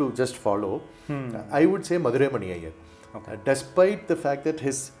student to just follow? I would say Madhurai Mani Iyer. Despite the fact that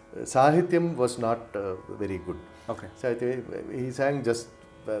his Sahityam was not very good. So he sang just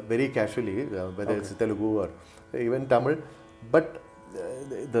very casually, whether it's Telugu or even Tamil. But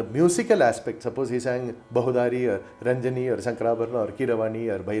the musical aspect, suppose he sang Bahudari or Ranjani or Sankrabarna or Kiravani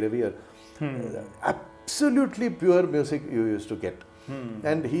or Bhairavi or absolutely pure music you used to get.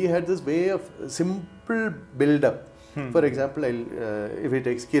 And he had this way of simple build-up. For example, if he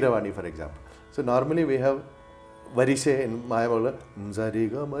takes Kiravani, for example. So normally we have Varishe in Mayamala.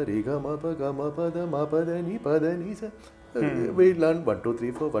 We learn 1, 2,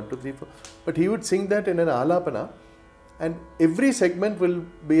 3, 4, 1, 2, 3, 4. But he would sing that in an alapana, and every segment will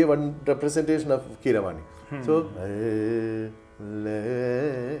be one representation of Kiravani. So,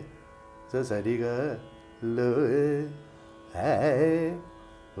 Sariga, Lo,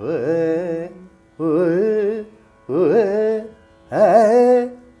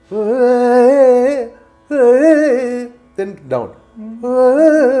 then down.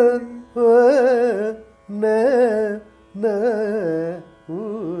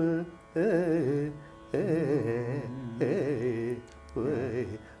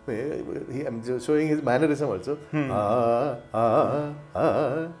 I'm just showing his mannerism also.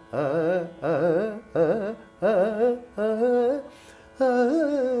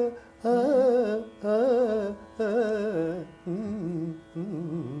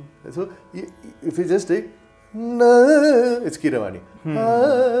 So if you just take, it's Kiravani.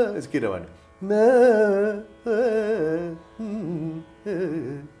 It's Kiravani.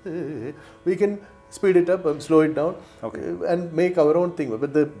 We can speed it up and slow it down and make our own thing.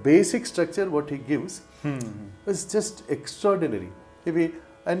 But the basic structure, what he gives, is just extraordinary.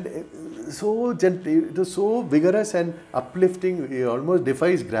 And so gently, it is so vigorous and uplifting, he almost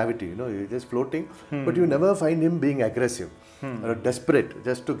defies gravity. You're just floating, but you never find him being aggressive or desperate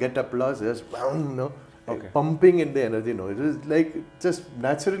just to get applause, just pumping in the energy. It is like just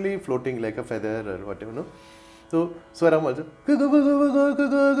naturally floating like a feather or whatever. So, swara also.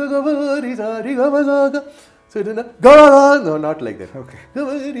 So it is not, no, not like that.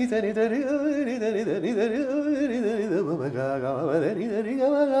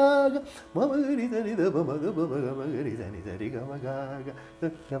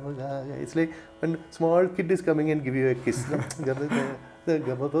 It's like when small kid is coming and give you a kiss. It's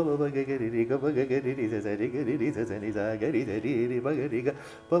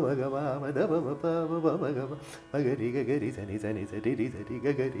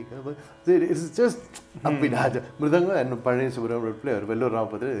just Abhinaya. Mridanga and Subramania play or Vechoor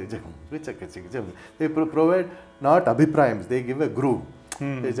Rama. They provide not abhiprayams, they give a groove.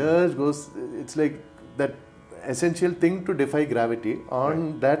 It just goes, it's like that essential thing to defy gravity.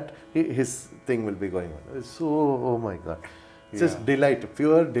 On that, his thing will be going on. It's so, oh my God. It's just delight,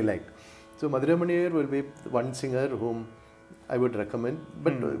 pure delight. So Madhurai Mani Iyer will be one singer whom I would recommend.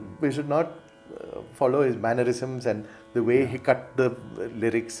 But we should not follow his mannerisms and the way he cut the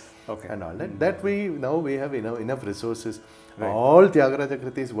lyrics and all that. That now we have enough resources. Right. All Tyagaraja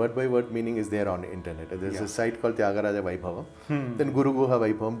Kritis word by word meaning is there on the internet. There is a site called Tyagaraja Vaibhavam. Then Guru Guha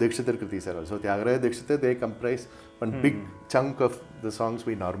Vaibhavam, Dikshitar Kritis are also. Tyagaraja Dikshitar, they comprise one big chunk of the songs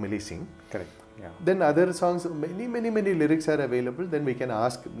we normally sing. Correct. Yeah. Then other songs, many lyrics are available. Then we can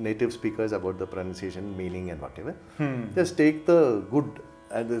ask native speakers about the pronunciation, meaning and whatever. Just take the good.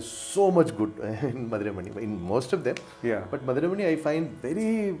 And there's so much good in Madhurai Mani, in most of them. Yeah. But Madhurai Mani I find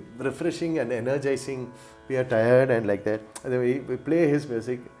very refreshing and energizing. We are tired and like that. And then we play his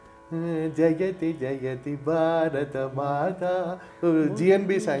music. Jayati Jayati Bharata Mata.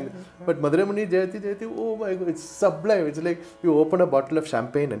 GNB sang. But Madhurai Mani Jayati Jayati, oh my God, it's sublime. It's like you open a bottle of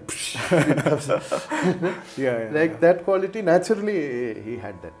champagne and it comes. Like that quality, naturally he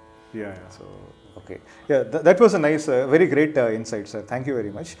had that. Yeah. So. Okay. Yeah, that was a nice, very great insight, sir. Thank you very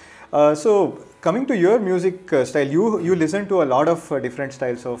much. So, coming to your music style, you listen to a lot of different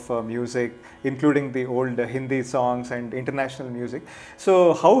styles of music, including the old Hindi songs and international music.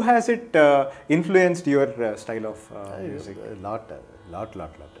 So, how has it influenced your style of music? A lot.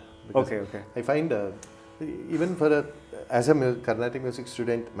 Okay. I find even for as a Carnatic music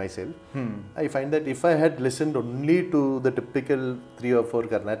student myself, I find that if I had listened only to the typical 3 or 4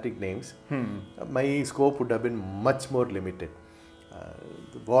 Carnatic names, my scope would have been much more limited.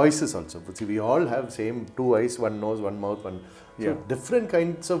 The voices also, see, we all have same 2 eyes, 1 nose, 1 mouth, so different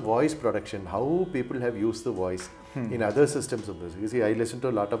kinds of voice production, how people have used the voice in other systems of music. You see, I listen to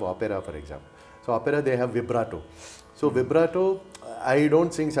a lot of opera, for example. So opera, they have vibrato. So vibrato, I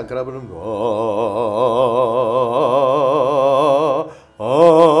don't sing Shankarabaram.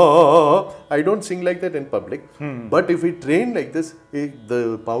 I don't sing like that in public. But if we train like this,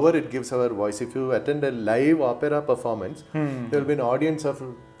 the power it gives our voice. If you attend a live opera performance, there will be an audience of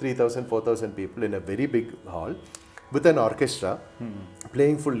 3,000, 4,000 people in a very big hall with an orchestra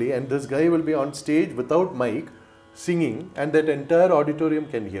playing fully, and this guy will be on stage without mic singing, and that entire auditorium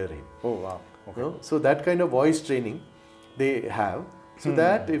can hear him. Oh wow. Okay. So that kind of voice training they have, so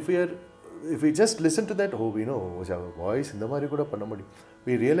that if we just listen to that, we know voice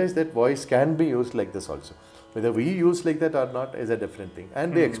we realize that voice can be used like this also. Whether we use like that or not is a different thing.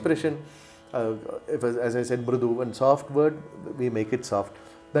 And the expression, as I said, mrudu, and soft word, we make it soft.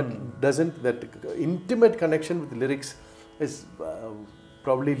 That intimate connection with lyrics is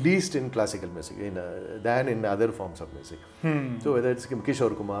probably least in classical music than in other forms of music. So whether it's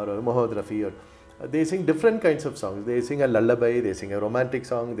Kishore Kumar or Mohammad Rafi, or they sing different kinds of songs. They sing a lullaby, they sing a romantic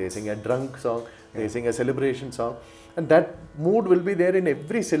song, they sing a drunk song, they sing a celebration song, and that mood will be there in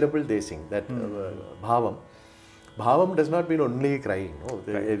every syllable they sing. That bhavam. Bhavam does not mean only crying.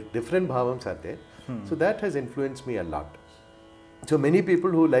 Different bhavams are there. So that has influenced me a lot. So many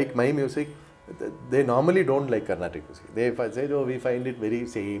people who like my music, they normally don't like Carnatic music. They say, we find it very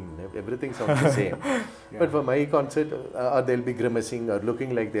same. Everything sounds the same. But for my concert, they'll be grimacing or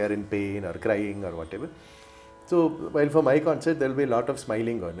looking like they are in pain or crying or whatever. So, while for my concert, there'll be a lot of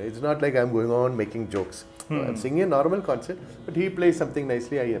smiling on. It's not like I'm going on making jokes. I'm singing a normal concert, but he plays something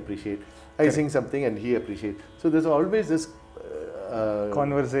nicely, I appreciate. I sing something and he appreciates. So, there's always this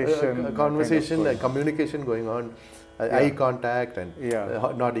conversation, communication going on. Eye contact and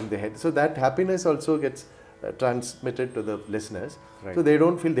nodding the head. So that happiness also gets transmitted to the listeners. Right. So they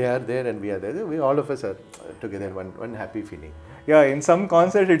don't feel they are there and we are there. We all of us are together, one happy feeling. Yeah, in some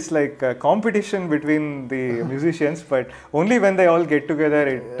concerts it's like a competition between the musicians, but only when they all get together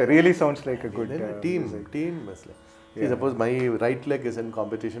it really sounds like a good team. See, suppose my right leg is in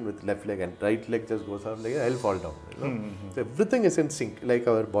competition with left leg and right leg just goes out like I'll fall down. So everything is in sync, like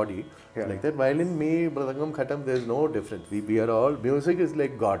our body. Like that, while in me, Mridangam, Khatam, there is no difference. We are all, music is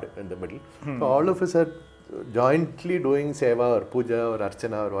like God in the middle. So all of us are jointly doing seva or puja or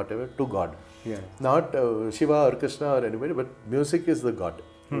archana or whatever to God. Not Shiva or Krishna or anybody, but music is the God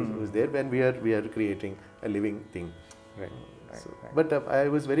who is there when we are creating a living thing. But I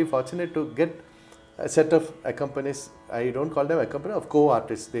was very fortunate to get a set of accompanists. I don't call them accompanists, of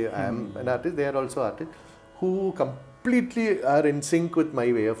co-artists. I am an artist, they are also artists, who completely are in sync with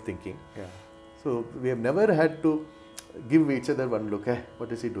my way of thinking. So we have never had to give each other one look,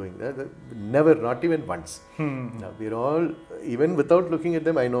 what is he doing? Never, not even once. We are all, even without looking at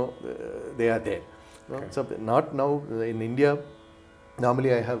them, I know they are there. So not now in India,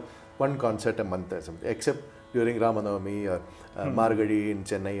 normally I have one concert a month or something, except during Ramanavami or Margadi in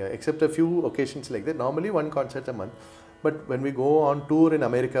Chennai, except a few occasions like that. Normally one concert a month. But when we go on tour in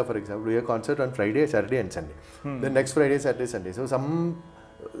America, for example, we have concert on Friday, Saturday and Sunday. Then next Friday, Saturday, Sunday. So some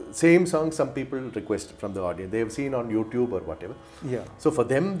same song some people request from the audience. They have seen on YouTube or whatever. Yeah. So for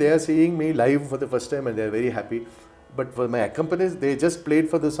them, they are seeing me live for the first time and they are very happy. But for my accompanists, they just played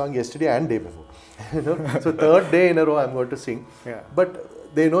for the song yesterday and day before. You know? So third day in a row, I'm going to sing. Yeah. But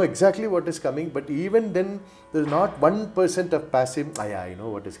they know exactly what is coming. But even then, there's not 1% of passive. Yeah, I know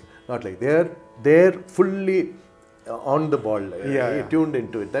what is not like they're fully on the ball, tuned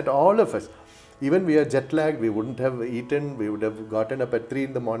into it. That all of us, even we are jet lagged, we wouldn't have eaten, we would have gotten up at 3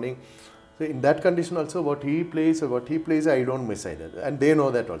 in the morning. So in that condition also, what he plays, I don't miss either. And they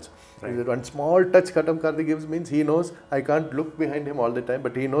know that also. Right. One small touch Katam Karthi gives means he knows I can't look behind him all the time,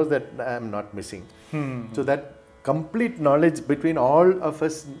 but he knows that I am not missing. So that complete knowledge between all of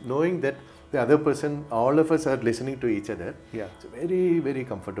us, knowing that the other person, all of us are listening to each other. Yeah. It's a very, very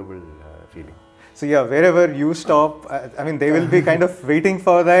comfortable feeling. So yeah, wherever you stop, I mean, they will be kind of waiting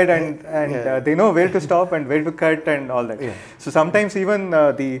for that, and they know where to stop and where to cut and all that. Yeah. So sometimes even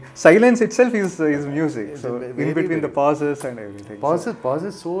the silence itself is music. So in between the pauses and everything. Pause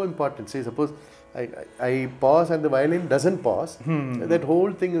is so important. See, suppose I pause and the violin doesn't pause, that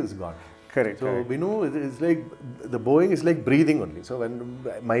whole thing is gone. Correct. So we know it's like the bowing is like breathing only. So when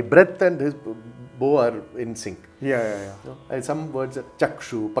my breath and his bow are in sync. Yeah. And some words are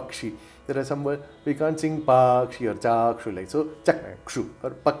chakshu, pakshi. There are some words we can't sing pakshi or chakshu like so. Chakshu or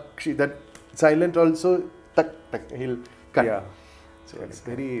pakshi. That silent also tak tak. He'll cut. Yeah. So it's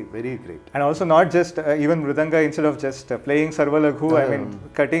very, very great. And also not just even mridanga, instead of just playing sarvalaghu, I mean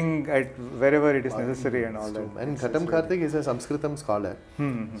cutting at wherever it is necessary and all that. And Katam Karthik is a Sanskritam scholar.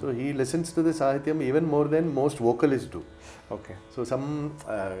 So he listens to the Sahityam even more than most vocalists do. Okay. So some,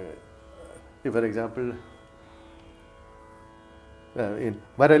 for example, in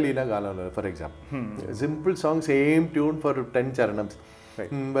Varalila Galala, for example, simple song, same tune for 10 charanams.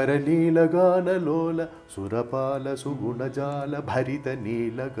 Varalila Gana Lola, Surapala Sugunajala, Bharita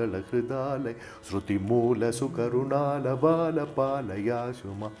Nila Galakridala, Sruti Mula Sukarunala, Vala Pala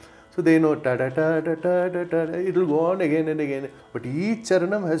Yashuma. So they know ta ta ta ta ta ta ta. It will go on again and again. But each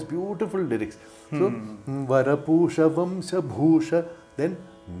charanam has beautiful lyrics. So Varapusha Vamsa Bhusha, then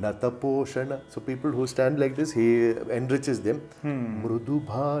Nataposhana. So people who stand like this, he enriches them. Mrudu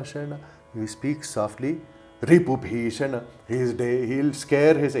Bhashana, he speaks softly. Ripu Bhishana, he'll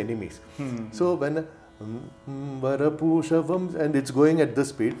scare his enemies. So when Varapusha Vamsa, and it's going at this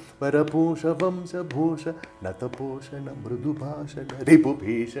speed, Varapusha Vamsa Bhusha, Nataposhana, Mrudu Bhashana, Ripu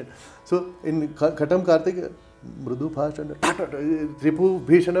Bhishana. So in Katam Karthik, Mrudu Bhashana, Ripu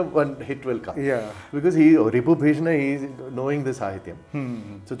Bhishana, one hit will come. Yeah. Because Ripu Bhishana, he is knowing the Sahityam.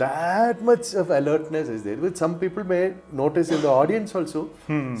 So that much of alertness is there. Which some people may notice in the audience also.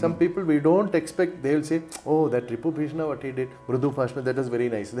 Some people we don't expect, they will say, oh, that Ripu Bhishana, what he did, Mrudu Bhashana, that was very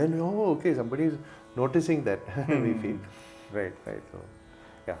nice. Then, oh, okay, somebody is noticing that, we feel. Right. So,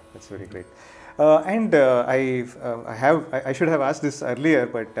 yeah, that's very great. I should have asked this earlier,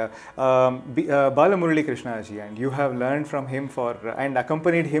 but Balamuralikrishna ji, and you have learned from him and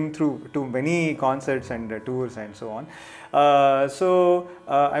accompanied him through to many concerts and tours and so on.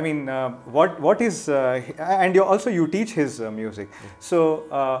 I mean, what is and you teach his music. So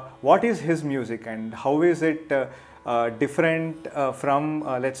what is his music and how is it different from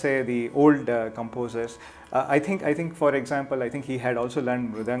let's say the old composers? I think for example, I think he had also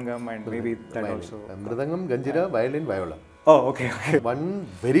learned mridangam and maybe that violin. Also. Mridangam, ganjira, violin, viola. Oh, okay. One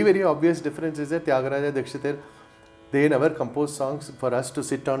very, very obvious difference is that Tyagaraja Dikshitar, they never composed songs for us to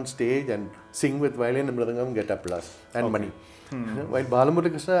sit on stage and sing with violin and mridangam, get applause and money. While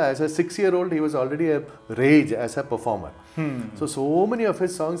Balamuralikrishna, as a 6-year-old, he was already a rage as a performer. So many of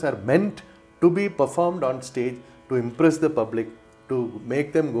his songs are meant to be performed on stage to impress the public, to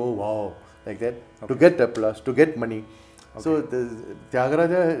make them go wow, like that, to get applause, to get money. So the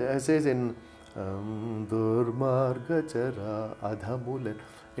Tyagaraja says in Durmarga Chara Adhamulan,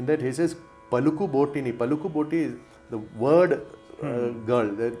 in that he says Paluku Botini. Paluku Boti is the word girl,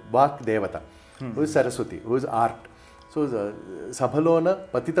 the Vak Devata, who is Saraswati, who is art. So Sabhalona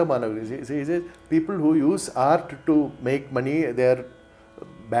Patita Manav, he says people who use art to make money, they are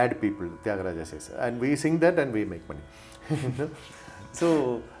bad people, Tyagaraja says. And we sing that and we make money.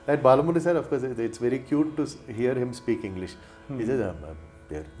 So at Balamurali sir, of course, it's very cute to hear him speak English. He says,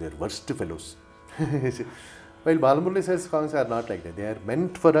 they're worst fellows. While Balamurali sir's songs are not like that. They are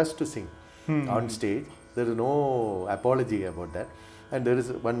meant for us to sing on stage. There is no apology about that. And there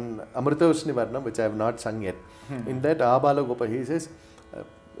is one Amritavashni Varma, which I have not sung yet. In that, Abala Gopa, he says,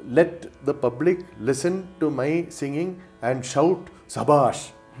 let the public listen to my singing and shout,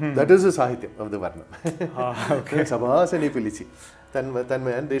 Sabash. That is the Sahityam of the Varma. Sabash and Ipilichi.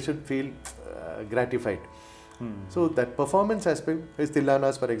 And they should feel gratified. So that performance aspect, his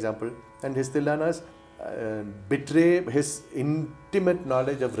tillanas for example, and his tillanas betray his intimate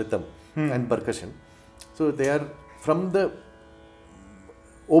knowledge of rhythm and percussion. So they are, from the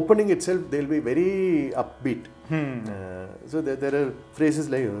opening itself, they'll be very upbeat. So there are phrases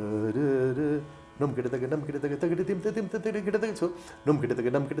like num kidataga num kidataga tagadi dim dim tagadi, so num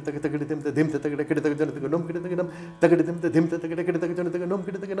kidataga num kidataga tagadi dim dim tagadi kidataga num kidataga num tagadi dim dim tagadi kidataga num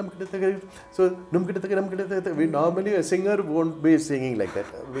kidataga num kidataga, so num kidataga num kidataga. We normally, a singer won't be singing like that.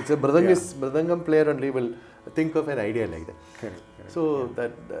 It's a mridangam player only will think of an idea like that. Correct. So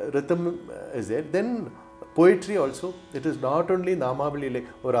that rhythm is there. Then poetry also, it is not only namavali like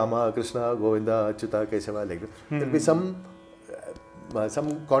Rama, Krishna, Govinda, Achyuta, Kesava like that. There will be some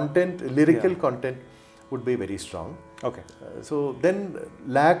content, lyrical content would be very strong. Okay. So then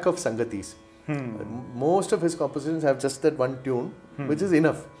lack of sangatis. Most of his compositions have just that one tune, which is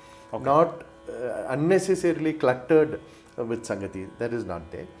enough. Okay. Not unnecessarily cluttered with sangati. That is not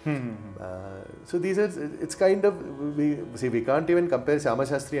there. So these are, it's kind of, we can't even compare Shyama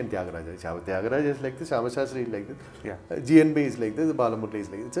Shastri and Tyagaraja. Tyagaraja is like this, Shyama Shastri is like this, GNB is like this, Balamurali is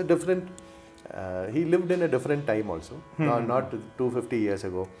like this. It's a different, he lived in a different time also, not 250 years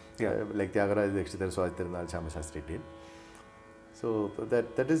ago, like Tyagaraja, Dikshitar, Swatirnal, Shyama Shastri did. So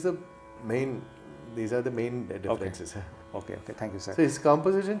that is the main, these are the main differences. Okay, thank you, sir. So his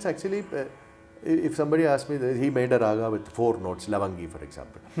compositions actually, if somebody asks me, he made a raga with 4 notes, Lavangi for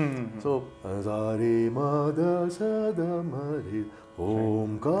example. So, Zari Mada Sada Mari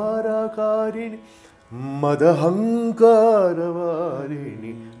Omkara Karini Madahankara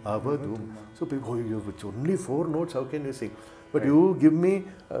Varini Avadum. So people, it's only 4 notes, how can you sing? But you give me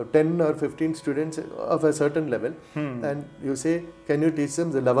 10 or 15 students of a certain level and you say, can you teach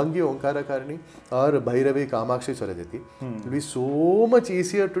them the Lavangi Omkara Karini or Bhairavi Kamakshi Swarajati? It will be so much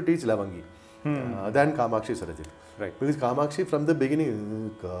easier to teach Lavangi than Kamakshi Swarajati. Right. Because Kamakshi from the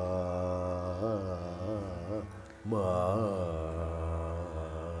beginning,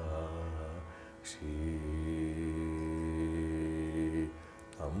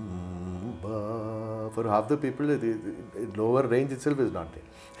 for half the people, the lower range itself is not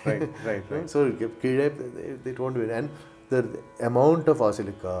there. Right. So they won't win. And the amount of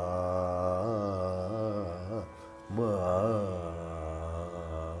oscillation,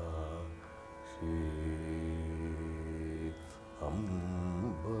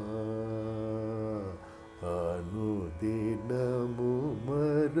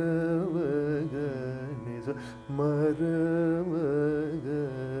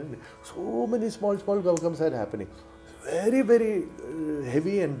 so many small Gamakas are happening. Very, very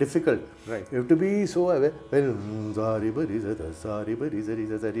heavy and difficult. Right. You have to be so aware.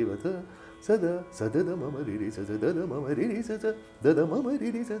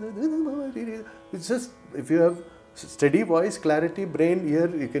 It's just, if you have steady voice, clarity, brain,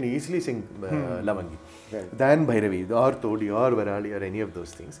 ear, you can easily sing Lavangi. Right. Than Bhairavi or Todi or Varali or any of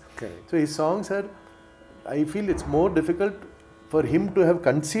those things. Okay. So his songs are, I feel it's more difficult for him to have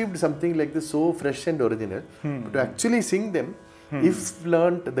conceived something like this so fresh and original, but to actually sing them, if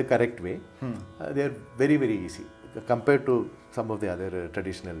learnt the correct way, they are very, very easy compared to some of the other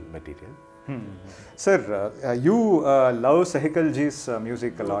traditional material. Sir, you love Sehgal ji's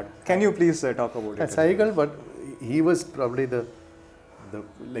music a lot. Can you please talk about it? Sehgal, but he was probably the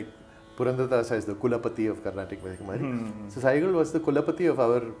like Purandardas is the Kulapati of Carnatic music. So Sehgal was the Kulapati of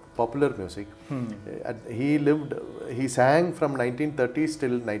our popular music. He sang from 1930s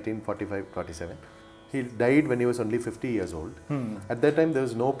till 1945-47. He died when he was only 50 years old. At that time there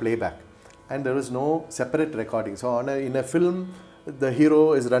was no playback and there was no separate recording. So in a film, the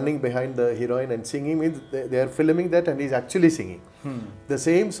hero is running behind the heroine and singing, means they are filming that and he's actually singing. The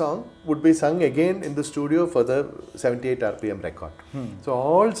same song would be sung again in the studio for the 78 RPM record. So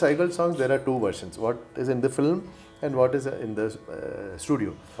all Sehgal songs, there are 2 versions, what is in the film and what is in the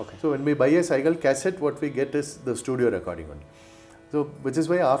studio. Okay. So when we buy a Sehgal cassette, what we get is the studio recording only. So which is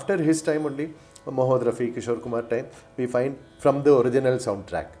why after his time only, Mohammad Rafi, Kishore Kumar time, we find from the original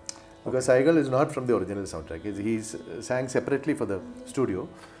soundtrack. Because Sehgal is not from the original soundtrack, he's sang separately for the studio.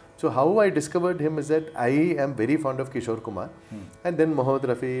 So how I discovered him is that I am very fond of Kishore Kumar and then Mohammad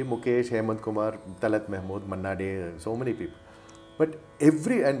Rafi, Mukesh, Hemant Kumar, Talat Mahmood, Manna Dey, so many people. But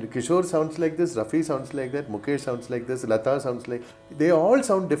and Kishore sounds like this, Rafi sounds like that, Mukesh sounds like this, Lata sounds like, they all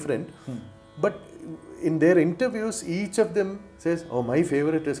sound different. But in their interviews, each of them says, oh, my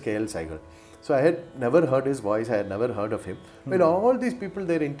favorite is KL Sehgal. So I had never heard his voice, I had never heard of him. But all these people,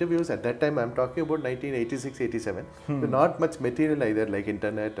 their interviews at that time, I'm talking about 1986-87, not much material either, like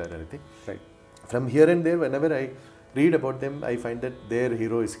internet or anything. Right. From here and there, whenever I read about them, I find that their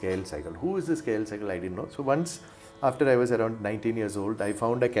hero is K.L. Sehgal. Who is this K.L. Sehgal? I didn't know. So once, after I was around 19 years old, I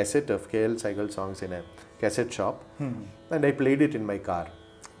found a cassette of K.L. Sehgal songs in a cassette shop, and I played it in my car.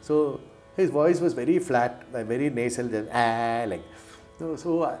 So his voice was very flat, very nasal, just like.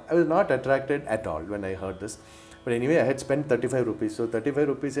 So I was not attracted at all when I heard this. But anyway, I had spent 35 rupees. So 35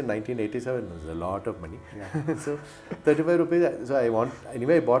 rupees in 1987 was a lot of money. Yeah. So 35 rupees. So I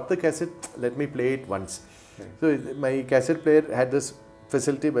bought the cassette. Let me play it once. Right. So my cassette player had this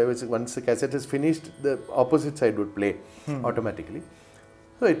facility by which once the cassette is finished, the opposite side would play automatically.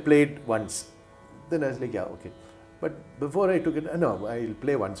 So it played once. Then I was like, yeah, okay. But before I took it, no, I'll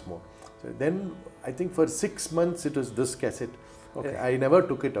play once more. So then I think for 6 months it was this cassette. Okay. I never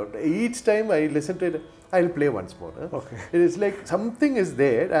took it out. Each time I listened to it, I'll play once more. Okay. It is like something is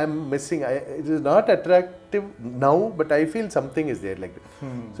there, I'm missing. It is not attractive now, but I feel something is there. Like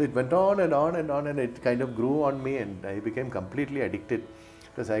So it went on and on and on, and it kind of grew on me, and I became completely addicted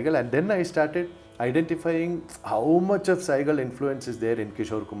to Sehgal. And then I started identifying how much of Sehgal influence is there in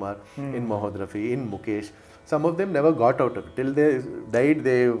Kishore Kumar, in Mahodrafi, in Mukesh. Some of them never got out of it. Till they died,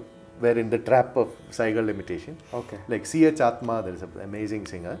 they were in the trap of Sehgal imitation. Okay. Like C.H. Atma, there is an amazing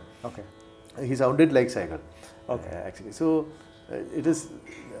singer. Okay. He sounded like Sehgal. Okay. Actually. So it is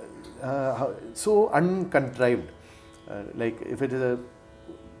so uncontrived. Like if it is a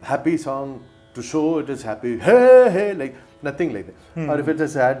happy song, to show it is happy, hey, hey, like nothing like that. Or if it's a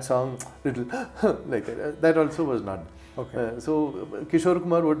sad song, little like that. That also was not. Okay. So Kishore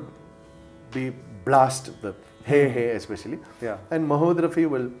Kumar would be blast the hey, hey especially. Yeah. And Mahodrafi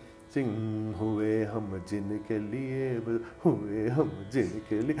will sing Hue hum jinke liye, hue hum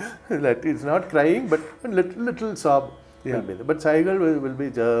jinke liye. That is not crying, but a little sob will be there. But Sehgal will be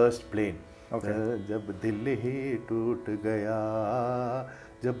just plain. Okay. Jab dil hi toot gaya,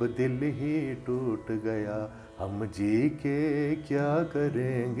 jab dil hi toot gaya, hum ji ke kya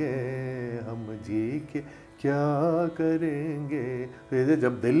karenge, hum ji ke kya karenge.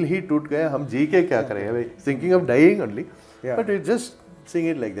 Jab dil hi toot gaya, hum ji ke kya karenge. Thinking of dying only, but we just sing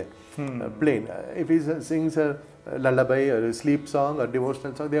it like that. Plain. If he sings a lullaby or a sleep song or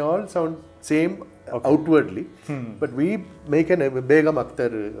devotional song, they all sound same outwardly. But we make a Begum Akhtar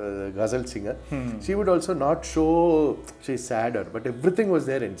ghazal singer. She would also not show she's sadder, but everything was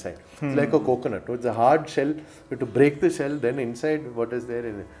there inside. It's like a coconut. It's a hard shell. You have to break the shell, then inside what is there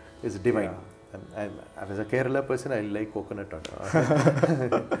is divine. Yeah. As a Kerala person, I like coconut.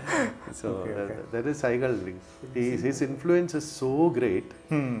 So that is Sehgal. His influence is so great.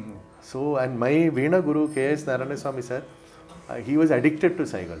 So, and my Veena Guru K.S. Narayana Swami sir, he was addicted to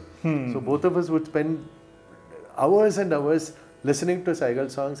Sehgal. So both of us would spend hours and hours listening to Sehgal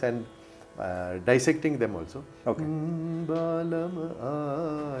songs and dissecting them also. Okay. Balam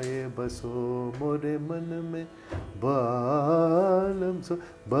aaye baso more man mein balam, so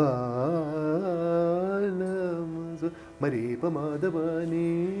balam, so mari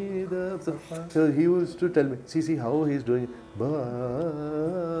pamadavani da. So he used to tell me, see how he is doing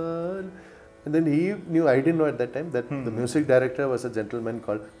bal. And then he knew, I didn't know at that time, that the music director was a gentleman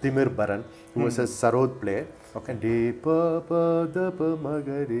called Timir Baran, who was a sarod player. Okay.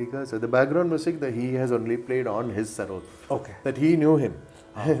 So the background music that he has only played on his sarod. Okay. That he knew him.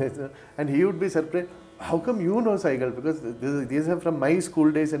 And he would be surprised, how come you know Sehgal? Because these are from my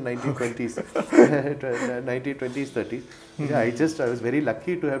school days in 1920s, 1920s, 30s. Yeah, I was very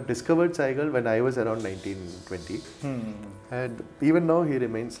lucky to have discovered Sehgal when I was around 1920. And even now he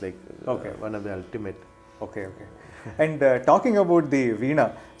remains like one of the ultimate. Okay, okay. And talking about the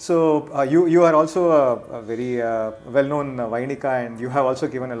Veena, so you are also a very well-known Vainika, and you have also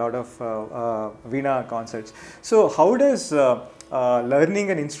given a lot of Veena concerts. So how does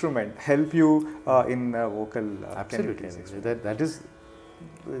learning an instrument help you in vocal? Absolutely. That is,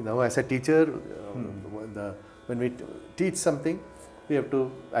 now as a teacher, when we teach something, we have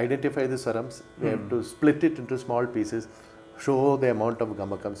to identify the swarams, we have to split it into small pieces, show the amount of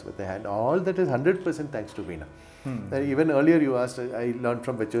Gamakams with the hand. All that is 100% thanks to Veena. Even earlier you asked, I learned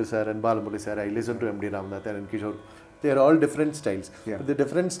from Vechoor sir and Balamurali sir, I listened to M.D. Ramanathan and Kishore. They are all different styles. Yeah. But the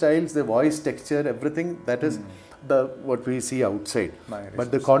different styles, the voice, texture, everything, that is what we see outside. But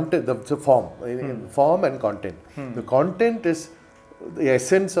the content, the form, form and content. The content is the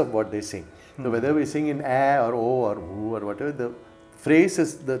essence of what they sing. So whether we sing in A or O or Who or whatever, the phrase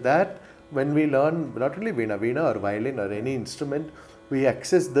is that when we learn not only Veena or violin or any instrument, we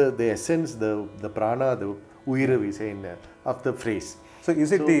access the essence, the prana, the uira we say of the phrase. So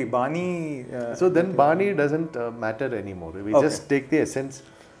is it the Bani? So then Bani doesn't matter anymore. We just take the essence.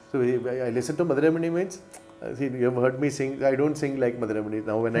 So I listen to Madhurai Mani means, see, you have heard me sing, I don't sing like Madhurai Mani.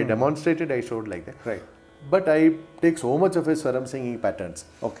 Now when I demonstrated, I showed like that. Right. but I take so much of his swaram singing patterns.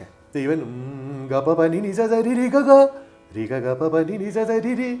 Okay. They even ga pa pa ni ni sa sa ri ga ga pa pa ni ni sa sa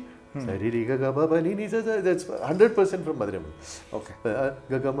ri ri sa ri ri ga pa pa ni ni sa sa. That's 100% from Madhurai Mani. Okay.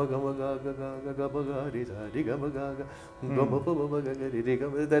 Ga ga ma ga ga pa ga ri sa ri ga ma ga ma pa ma ga ga ri ga.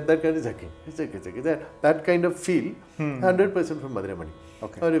 That kind of that kind of feel 100% from Madhurai Mani.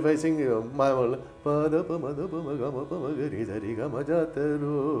 Okay. Or if I sing my pa da pa ma da pa ma ga ga ri sa ri ga ma ja ta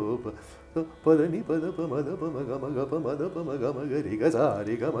ro pa da ni pa da pa ma da pa ma ga ma da pa ma ga ma ga ri ga sa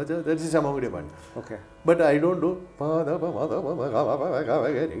ri ga ma ja. That is Sri Mani. Okay. But I don't do pa da pa ma da pa ma ga ma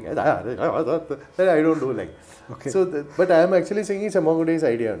ga ri ga sa ri ga ma ja. That I don't do like. Okay. So, but I am actually singing Sri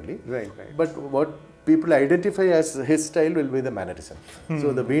idea only. Right, right. But what people identify as his style will be the mannerism.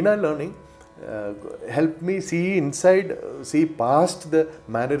 So the Veena learning helped me see inside, see past the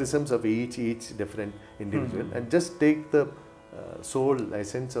mannerisms of each different individual and just take the soul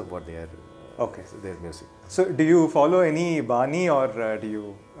essence of what they are, their music. So do you follow any Bani or do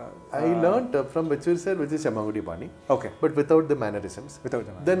you? I learnt from Vechoor sir, which is Sri Bani, but without the mannerisms.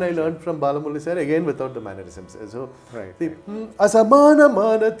 Then I learnt from Balamurali sir, again without the mannerisms. So the Asamana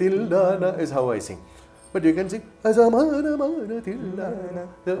Mana Tildana is how I sing. But you can sing Asamana Mana Tildana.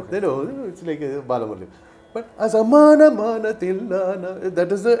 They know it's like Balamurali. But Asamana Mana Tildana,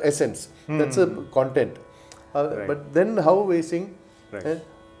 that is the essence. That's the content. But then how we sing?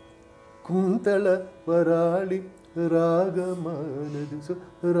 Kuntala Varali Ragamanadu. So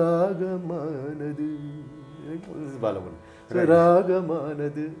Ragamanadu. This is Balamurali. So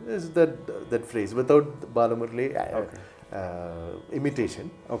Ragamanadu is that phrase without Balamurali imitation.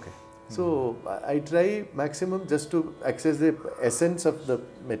 So I try maximum just to access the essence of the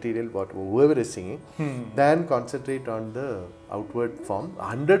material, whoever is singing, than concentrate on the outward form.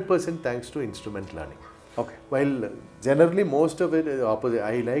 100% thanks to instrument learning. While generally most of it is opposite.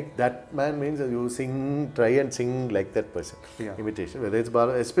 I like that man means you sing, try and sing like that person. Imitation. Whether it's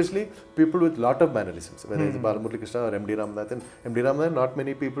especially people with lot of mannerisms. Whether it's Balamuralikrishna or M.D. Ramanathan. M.D. Ramanathan, not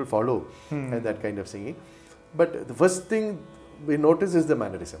many people follow that kind of singing. But the first thing we notice is the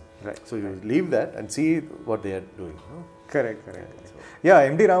mannerism. So you leave that and see what they are doing. Correct. Yeah,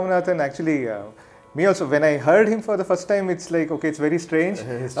 M.D. Ramanathan actually, me also, when I heard him for the first time, it's like, okay, it's very strange.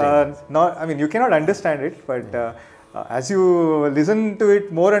 I mean, you cannot understand it, but as you listen to it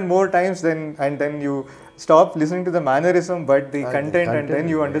more and more times, then you stop listening to the mannerism, but the content, and then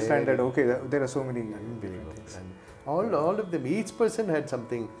you understand that, okay, there are so many things. And all of them, each person had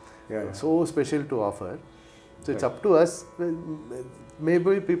something so special to offer. So it's up to us.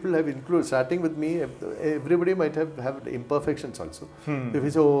 Maybe people have included, starting with me, everybody might have imperfections also. If you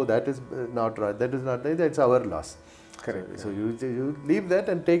say, oh, that is not right, that is not right, that's our loss. So you leave that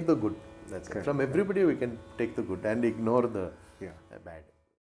and take the good. That's it. From everybody we can take the good and ignore the bad.